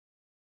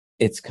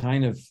it's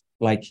kind of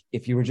like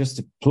if you were just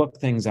to pluck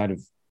things out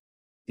of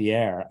the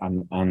air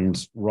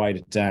and write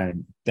it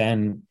down,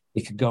 then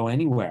it could go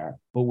anywhere.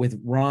 But with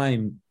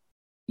rhyme,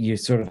 you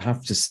sort of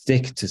have to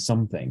stick to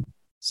something,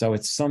 so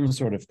it's some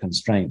sort of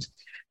constraint.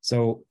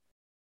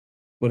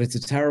 But it's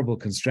a terrible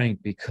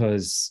constraint,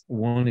 because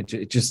one,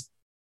 it just,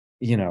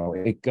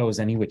 it goes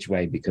any which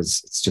way, because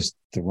it's just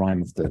the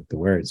rhyme of the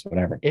words,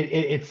 whatever.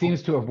 It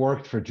seems to have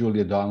worked for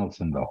Julia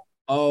Donaldson, though.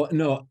 Oh,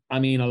 no, I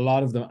mean, a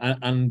lot of them,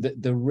 and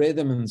the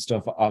rhythm and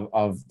stuff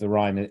of the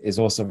rhyme is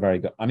also very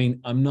good. I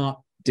mean, I'm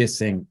not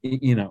dissing,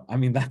 I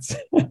mean, that's...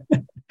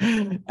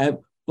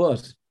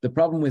 but the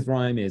problem with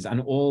rhyme is,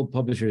 and all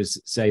publishers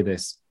say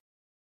this,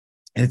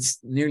 it's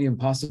nearly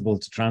impossible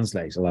to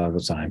translate a lot of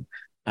the time.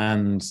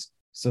 And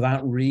so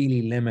that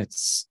really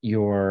limits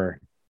your,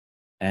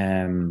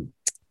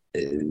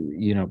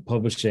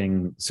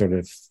 publishing sort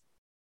of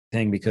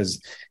thing,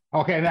 because...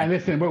 Okay, now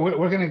listen,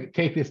 we're going to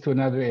take this to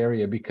another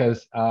area,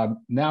 because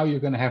now you're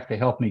going to have to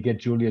help me get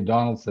Julia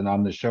Donaldson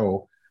on the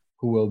show,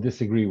 who will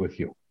disagree with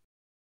you.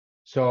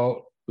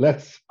 So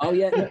let's... Oh,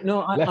 yeah,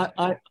 no,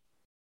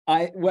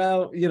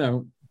 well,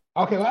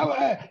 Okay,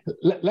 well,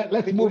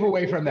 let's move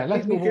away from that.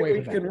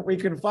 We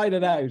can fight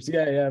it out.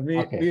 Yeah, me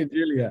and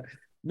Julia.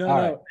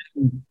 No.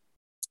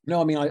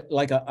 No, I mean, I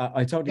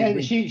totally Yeah,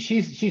 agree.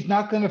 she's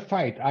not going to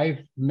fight. I've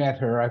met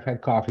her. I've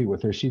had coffee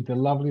with her. She's the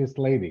loveliest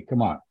lady.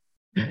 Come on.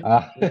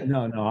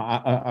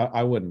 No,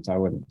 I wouldn't.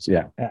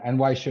 Yeah. And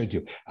why should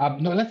you?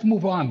 No, let's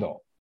move on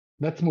though.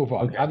 Let's move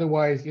on. Okay.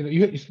 Otherwise,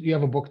 you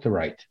have a book to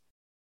write.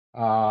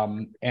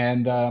 So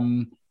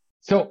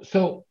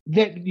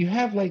that you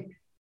have like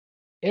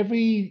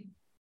every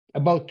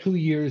about 2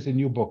 years a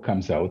new book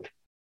comes out.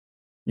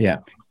 Yeah.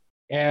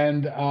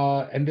 And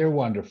they're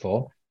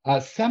wonderful.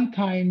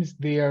 Sometimes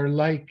they are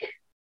like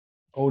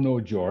Oh No,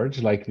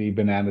 George, like the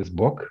Bananas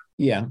book.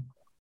 Yeah.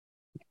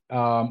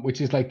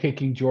 Which is like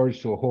taking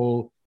George to a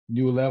whole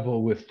new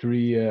level with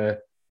three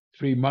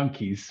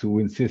monkeys who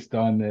insist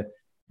on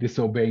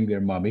disobeying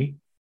their mummy.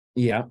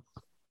 Yeah.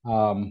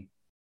 Grab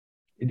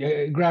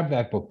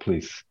that book,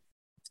 please.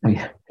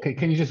 Yeah.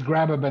 Can you just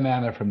grab a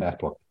banana from that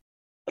book?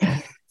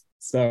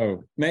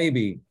 So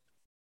maybe.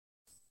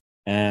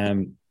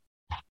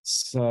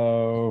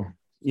 So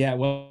yeah.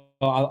 Well,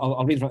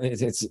 I'll read from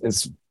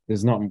it's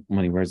there's not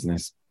many words in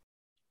this.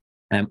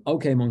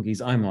 Okay,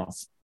 monkeys, I'm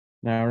off.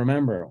 Now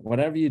remember,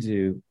 whatever you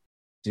do,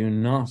 do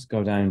not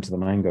go down to the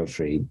mango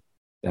tree.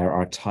 There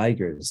are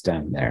tigers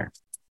down there.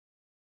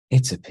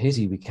 It's a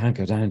pity we can't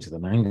go down to the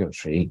mango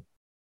tree.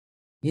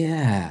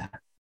 Yeah,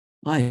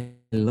 I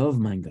love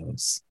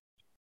mangoes.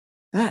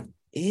 That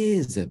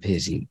is a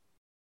pity.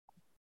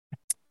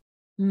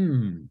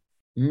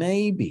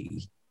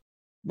 Maybe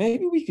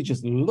we could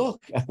just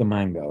look at the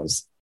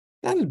mangoes.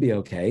 That'll be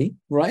okay,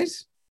 right?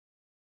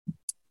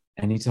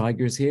 Any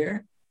tigers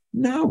here?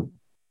 No.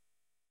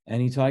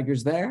 Any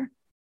tigers there?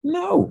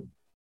 No.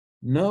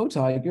 No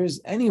tigers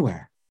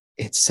anywhere.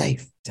 It's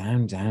safe.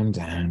 Down, down,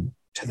 down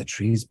to the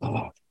trees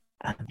below.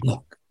 And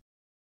look.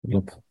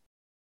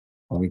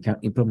 Oh,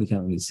 you probably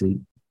can't really see.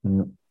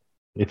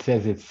 It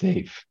says it's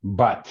safe,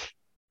 but.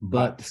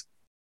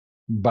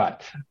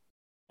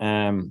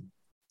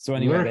 So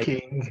anyway,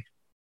 lurking.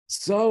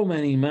 So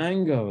many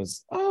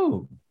mangoes.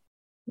 Oh,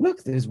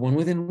 look, there's one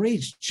within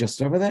reach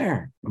just over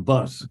there.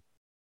 But.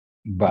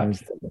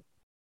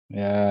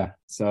 Yeah.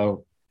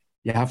 So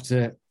you have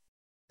to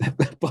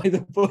buy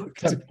the book.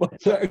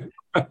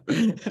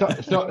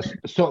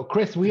 So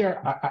Chris,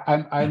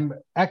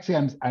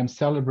 I'm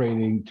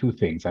celebrating two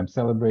things. I'm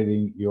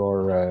celebrating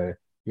your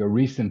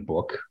recent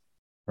book,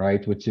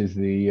 right, which is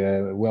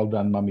the Well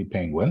Done, Mummy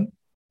Penguin.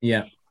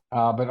 Yeah.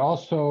 But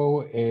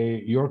also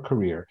your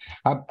career.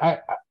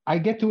 I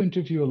get to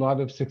interview a lot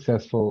of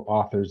successful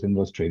authors and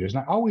illustrators,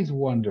 and I always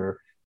wonder,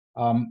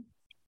 are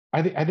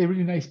they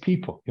really nice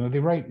people? They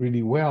write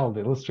really well.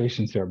 The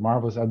illustrations are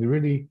marvelous. Are they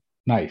really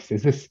nice?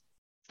 Is this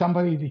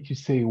somebody that you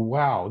say,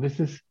 wow, this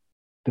is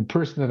the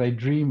person that I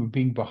dream of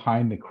being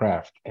behind the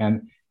craft?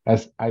 And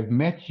as I've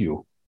met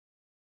you,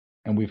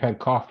 and we've had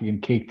coffee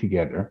and cake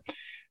together,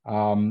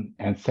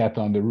 and sat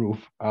on the roof,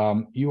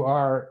 you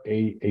are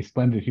a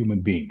splendid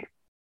human being.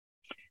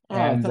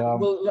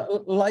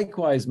 Well,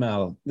 likewise,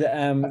 Mel.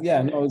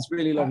 It's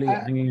really lovely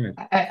hanging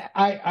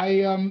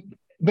out.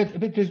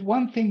 But there's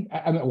one thing.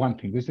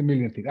 There's a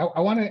million things.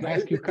 I want to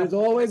ask you. There's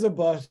always a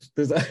but.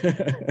 No,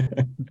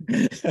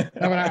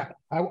 but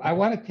I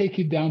want to take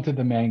you down to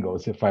the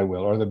mangoes, if I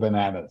will, or the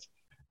bananas.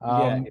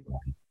 I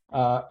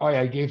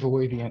gave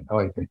away the end.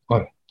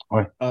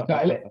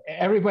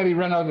 Everybody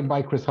run out and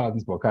buy Chris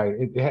Haughton's book.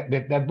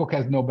 That book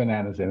has no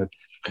bananas in it.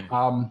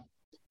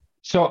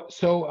 So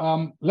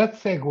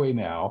let's segue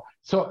now.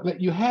 So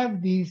you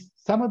have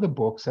some of the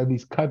books are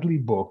these cuddly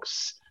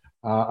books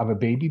of a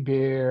baby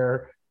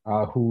bear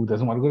who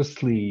doesn't want to go to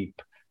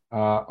sleep,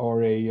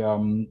 or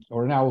an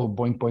owl who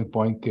boink boink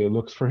boink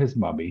looks for his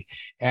mummy,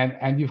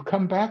 and you've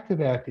come back to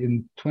that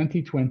in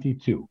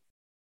 2022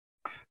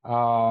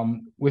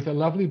 with a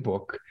lovely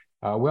book,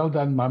 Well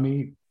Done,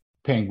 Mummy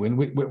Penguin,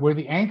 where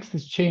the angst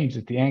has changed.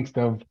 It's the angst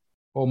of,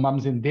 oh,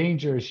 Mom's in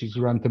danger. She's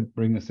run to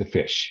bring us a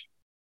fish.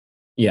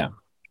 Yeah.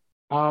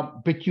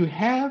 But you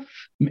have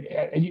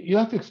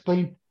to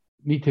explain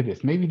me to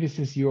this. Maybe this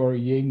is your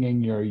yin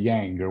and your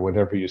yang, or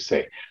whatever you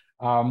say.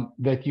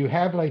 That you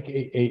have like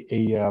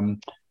an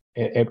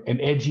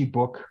edgy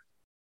book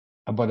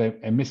about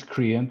a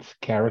miscreant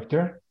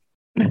character,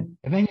 and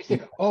then you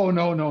say, "Oh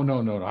no!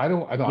 I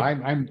don't.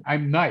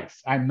 I'm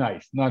nice.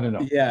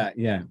 No.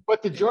 Yeah.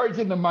 But the George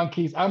and the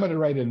Monkeys, I'm going to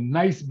write a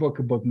nice book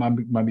about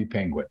Mummy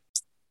Penguin.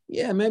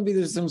 Yeah, maybe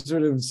there's some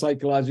sort of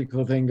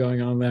psychological thing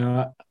going on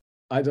there.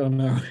 I don't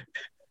know.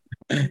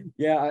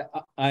 Yeah,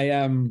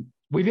 I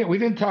We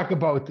didn't talk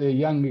about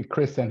young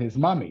Chris and his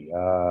mummy.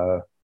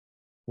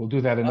 We'll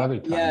do that another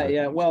time.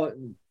 Yeah. Well,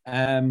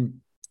 I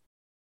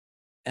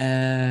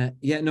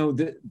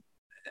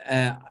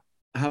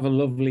have a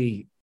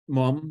lovely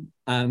mom,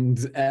 and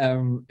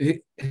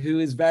who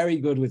is very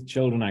good with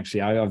children.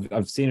 Actually,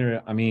 I've seen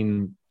her. I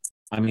mean,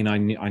 I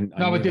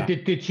No, but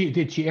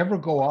did she ever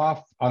go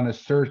off on a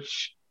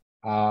search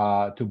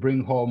to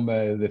bring home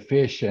the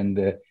fish,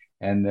 and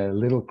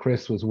little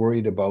Chris was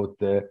worried about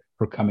her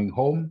coming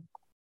home?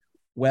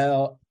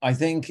 Well, I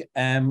think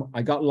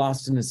I got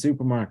lost in a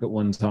supermarket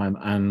one time,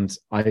 and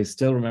I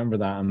still remember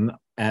that, and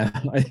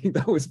I think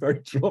that was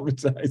very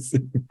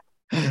traumatizing.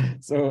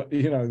 So,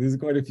 there's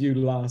quite a few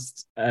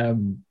lost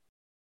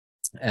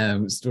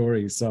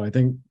stories. So I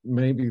think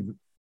maybe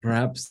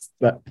perhaps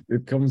that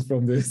it comes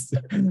from this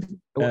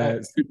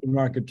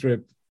supermarket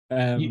trip.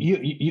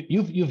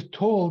 You've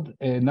told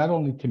not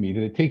only to me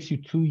that it takes you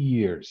 2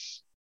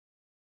 years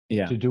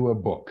to do a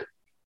book.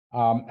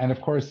 And of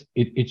course,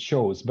 it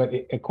shows. But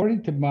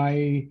according to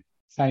my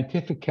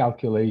scientific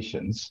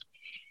calculations,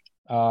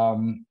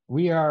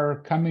 we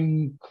are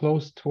coming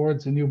close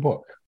towards a new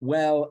book.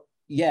 Well,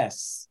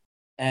 yes,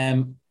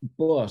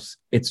 but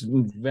it's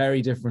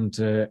very different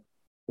to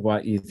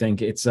what you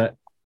think. It's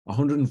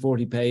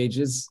 140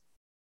 pages,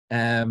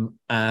 and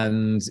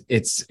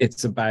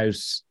it's about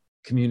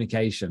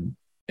communication.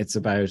 It's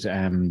about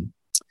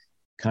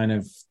kind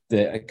of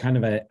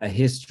a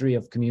history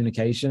of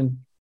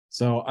communication.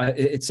 So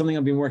it's something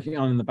I've been working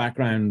on in the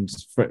background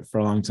for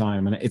a long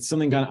time, and it's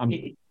something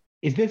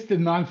Is this the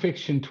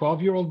nonfiction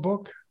 12-year-old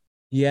book?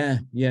 Yeah.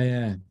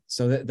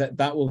 So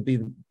that will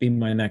be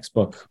my next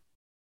book.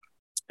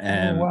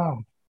 Oh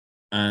wow!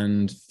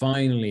 And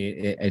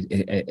finally,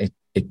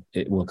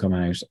 it will come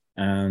out,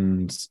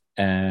 and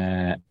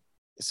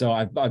so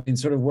I've been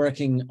sort of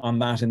working on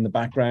that in the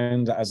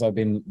background as I've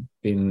been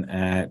doing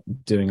a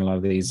lot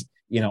of these.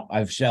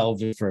 I've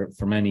shelved it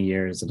for many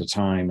years at a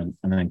time, and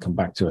then come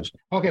back to it.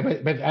 Okay,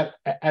 but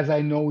as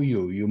I know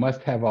you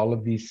must have all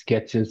of these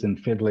sketches and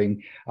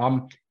fiddling.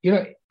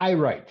 I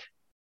write,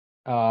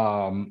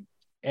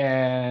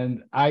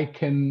 and I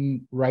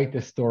can write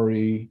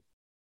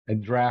a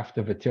draft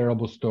of a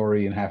terrible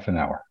story in half an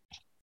hour.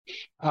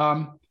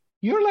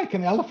 You're like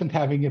an elephant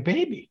having a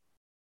baby.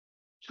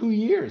 2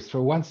 years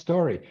for one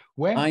story.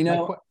 When I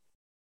know.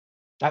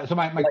 So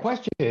my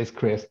question is,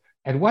 Chris,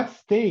 at what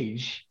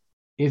stage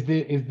is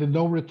the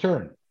no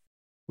return?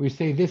 We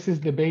say this is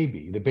the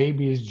baby. The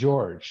baby is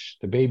George.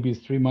 The baby is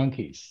Three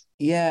Monkeys.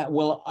 Yeah,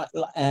 well,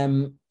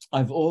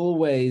 I've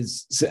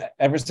always,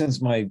 ever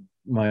since my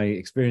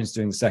experience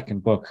doing the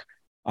second book,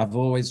 I've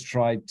always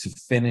tried to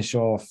finish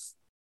off,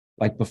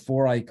 like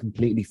before I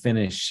completely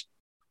finish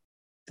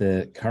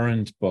the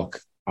current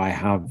book, I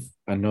have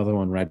another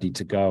one ready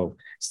to go,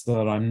 so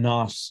that I'm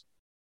not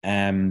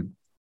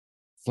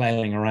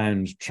flailing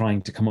around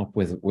trying to come up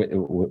with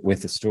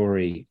a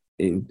story,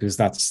 because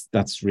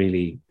that's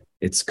really,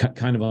 it's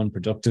kind of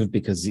unproductive,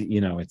 because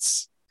you don't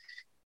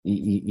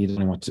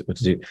know what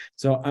to do.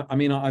 So I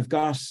mean, I've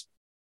got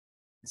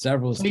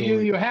several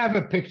stories. You have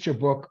a picture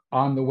book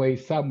on the way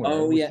somewhere.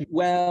 Oh yeah,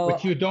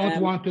 which you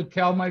don't want to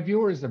tell my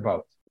viewers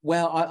about.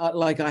 Well,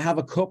 I have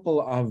a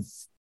couple of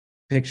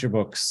picture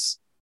books.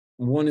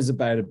 One is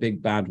about a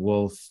big bad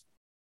wolf,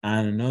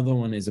 and another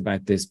one is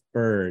about this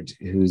bird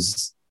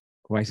who's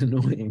quite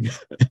annoying.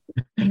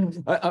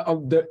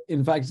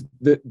 In fact,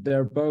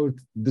 they're both,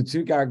 the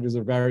two characters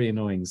are very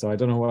annoying. So I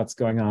don't know what's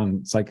going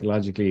on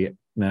psychologically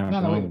now.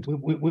 No,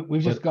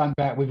 we've just gone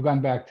back. We've gone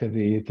back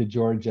to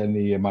George and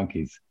the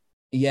monkeys.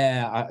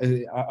 Yeah,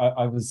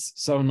 I was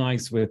so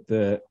nice with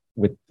the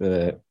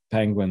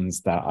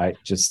penguins that I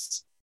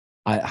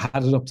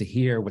had it up to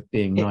here with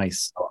being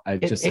nice. So I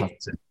just have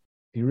to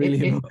be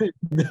really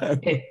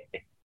annoying.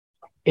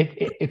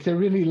 It's a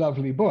really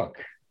lovely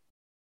book,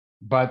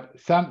 but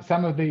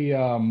some of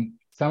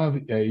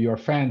your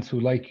fans who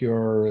like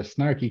your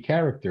snarky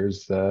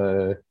characters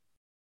are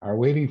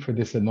waiting for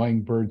this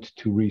annoying bird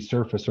to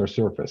resurface or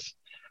surface.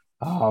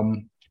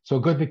 So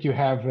good that you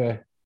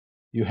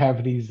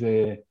have these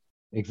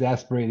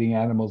exasperating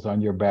animals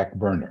on your back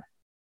burner.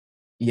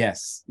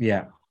 Yes,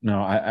 yeah,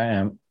 no, I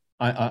am.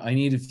 I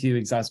need a few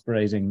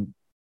exasperating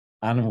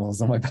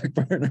animals on my back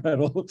burner at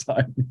all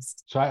times.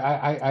 So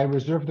I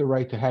reserve the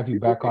right to have you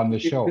back on the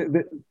show,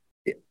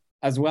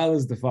 as well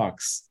as the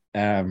fox,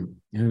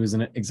 who is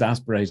an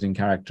exasperating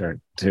character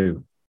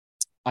too.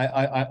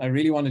 I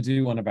really want to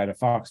do one about a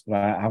fox, but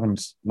I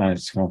haven't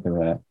managed to come up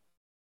with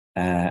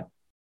an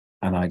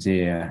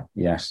idea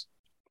yet.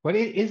 But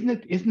isn't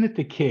it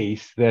the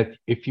case that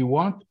if you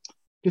want,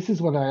 this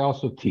is what I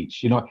also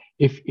teach.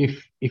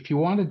 If you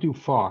want to do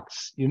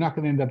fox, you're not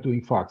going to end up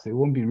doing fox. It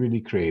won't be really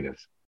creative.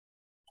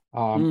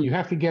 You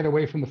have to get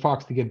away from the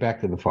fox to get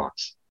back to the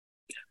fox.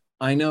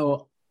 I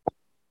know.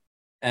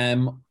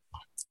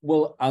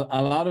 Well,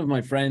 a lot of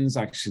my friends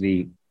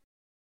actually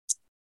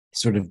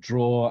sort of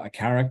draw a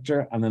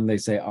character, and then they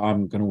say, oh,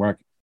 I'm going to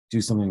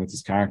do something with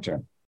this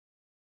character.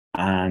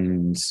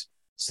 And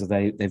so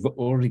they've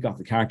already got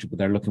the character, but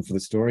they're looking for the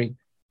story.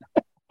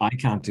 I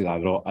can't do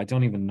that at all. I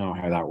don't even know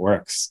how that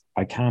works.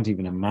 I can't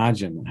even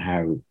imagine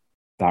how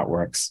that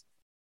works.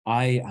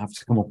 I have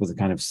to come up with a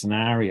kind of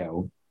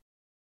scenario,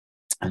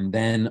 and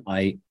then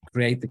I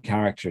create the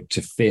character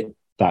to fit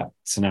that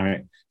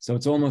scenario. So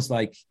it's almost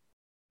like,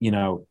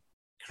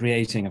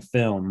 creating a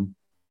film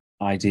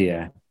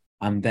idea,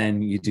 and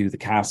then you do the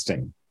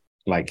casting.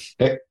 Like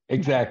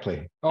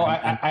exactly. Oh,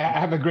 I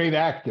have a great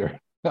actor.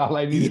 All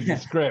I need is the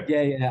script.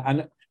 Yeah.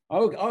 And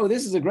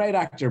this is a great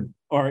actor,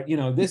 or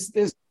this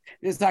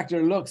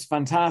actor looks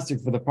fantastic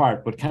for the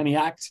part, but can he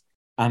act?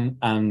 And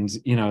then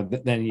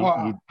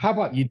how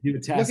about you do a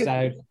test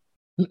out.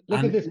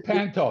 Look at this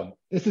Pantone.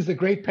 This is a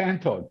great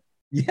Pantone.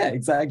 Yeah,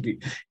 exactly.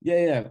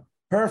 Yeah.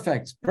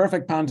 Perfect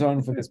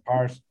Pantone for this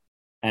part.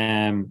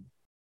 And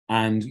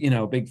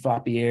big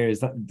flappy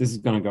ears. This is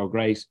going to go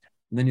great.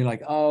 And then you're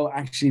like, oh,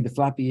 actually, the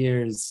flappy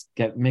ears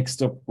get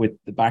mixed up with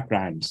the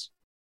background.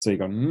 So you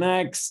go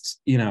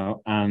next,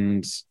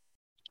 and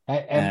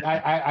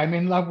I'm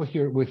in love with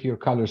your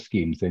color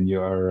schemes and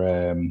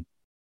your.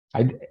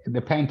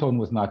 The Pantone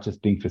was not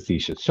just being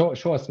facetious. Show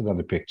us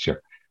another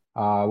picture,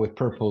 with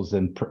purples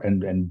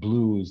and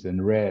blues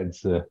and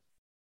reds.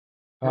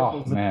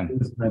 Oh man!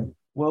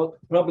 Well,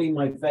 probably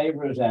my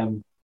favorite.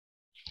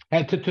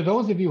 And to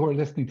those of you who are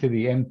listening to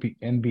the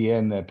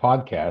NBN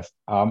podcast,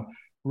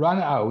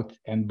 run out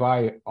and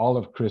buy all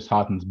of Chris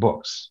Haughton's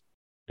books.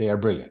 They are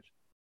brilliant.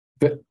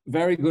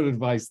 Very good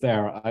advice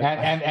there.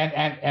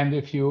 And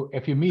if you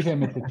meet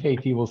him at the Tate,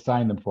 he will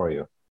sign them for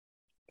you.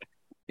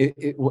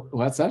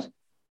 What's that?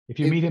 If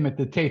you meet him at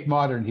the Tate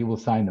Modern, he will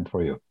sign them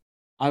for you.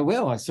 I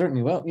will. I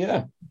certainly will.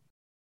 Yeah.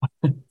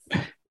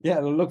 Yeah,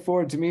 I look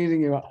forward to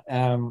meeting you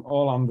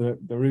all on the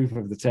roof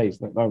of the Tate.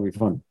 That'll be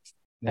fun.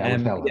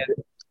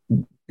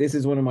 This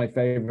is one of my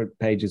favorite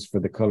pages for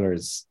the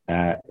colors.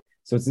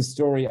 So it's the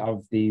story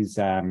of these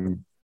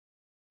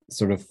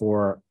sort of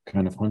 4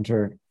 kind of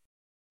hunter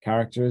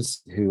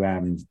characters who,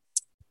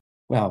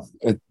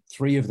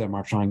 3 of them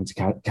are trying to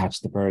catch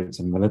the birds,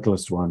 and the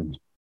littlest one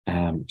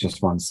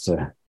just wants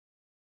to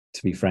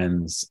be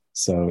friends.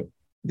 So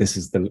this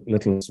is the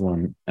littlest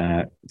one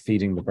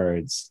feeding the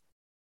birds.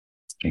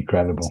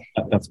 Incredible.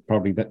 That's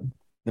probably the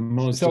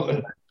most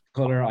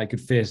color I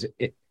could fit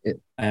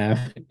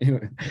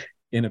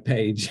in a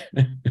page.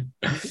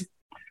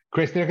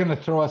 Chris, they're going to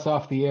throw us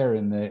off the air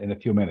in a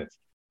few minutes.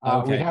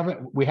 Okay.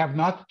 We have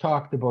not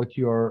talked about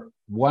your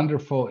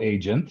wonderful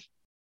agent,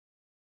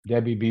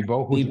 Debbie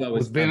Bebo,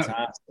 who's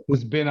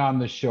been on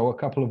the show. A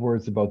couple of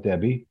words about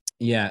Debbie.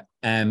 Yeah,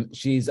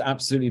 she's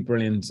absolutely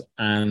brilliant,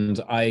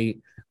 and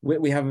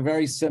we have a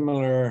very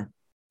similar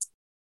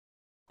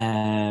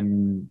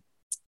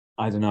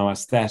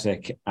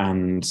aesthetic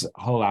and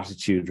whole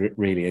attitude.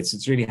 Really,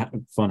 it's really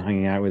fun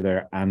hanging out with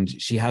her, and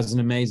she has an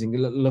amazing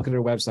look at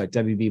her website,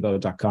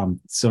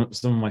 debbiebebo.com. Some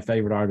of my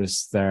favorite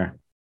artists there,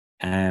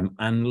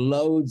 and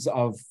loads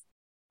of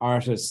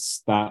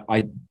artists that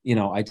I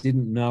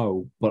didn't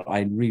know, but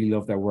I really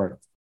love their work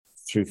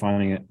through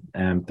finding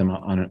them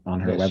on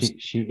her website.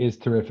 She is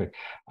terrific.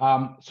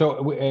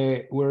 So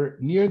we're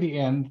near the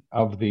end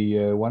of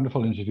the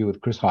wonderful interview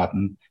with Chris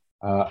Haughton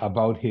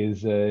about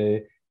his.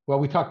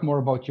 We talked more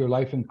about your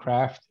life and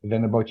craft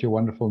than about your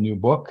wonderful new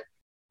book.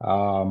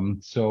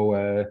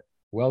 So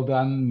well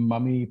done,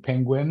 Mummy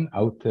Penguin,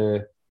 out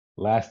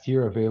last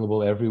year,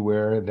 available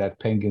everywhere that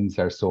penguins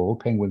are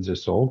sold.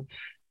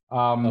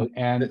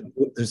 And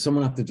there's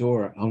someone at the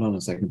door. Hold on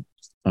a second.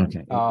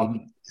 Okay,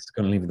 just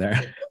going to leave it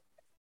there.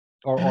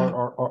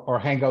 or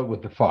hang out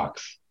with the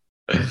fox.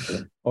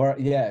 Or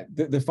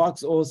the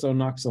fox also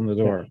knocks on the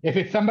door. If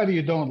it's somebody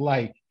you don't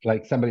like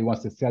somebody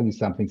wants to sell you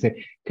something,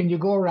 say, can you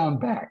go around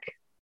back?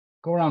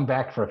 Go around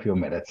back for a few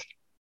minutes.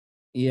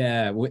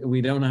 Yeah,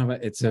 we don't have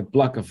it's a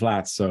block of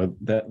flats, so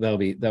they'll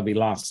be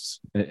lost.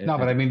 No,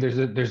 but I mean,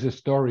 there's a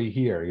story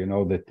here,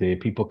 that the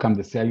people come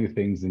to sell you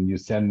things and you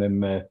send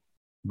them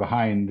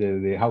behind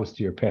the house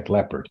to your pet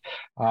leopard.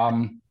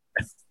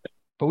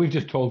 But we've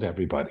just told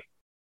everybody.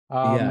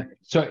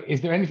 So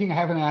is there anything I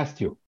haven't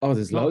asked you? Oh,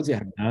 there's loads you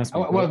haven't asked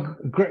me. Well,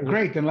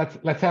 great. Then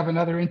let's have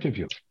another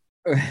interview.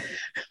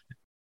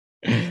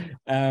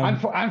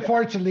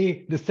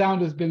 Unfortunately, the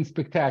sound has been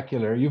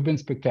spectacular. You've been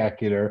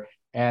spectacular,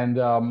 and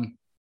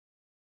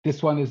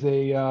this one is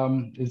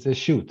a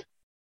shoot.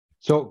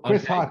 So,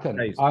 Chris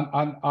Haughton,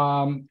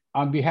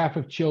 on behalf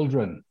of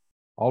children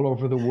all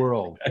over the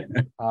world,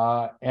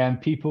 and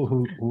people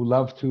who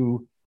love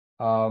to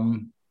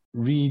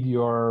read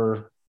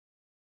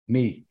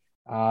me,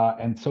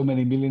 and so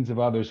many millions of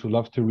others who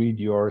love to read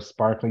your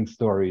sparkling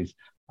stories,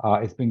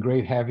 it's been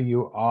great having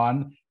you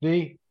on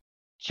the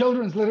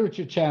Children's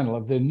Literature Channel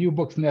of the New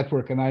Books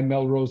Network, and I'm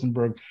Mel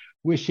Rosenberg,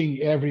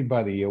 wishing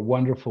everybody a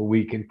wonderful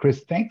week. And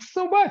Chris, thanks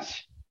so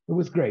much. It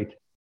was great.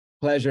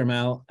 Pleasure,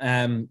 Mel.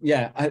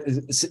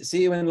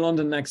 See you in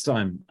London next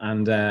time.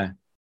 And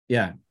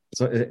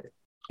so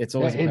it's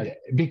always a pleasure.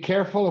 Be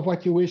careful of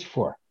what you wish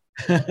for.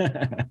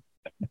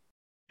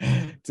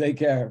 Take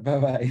care.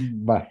 Bye-bye.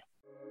 Bye.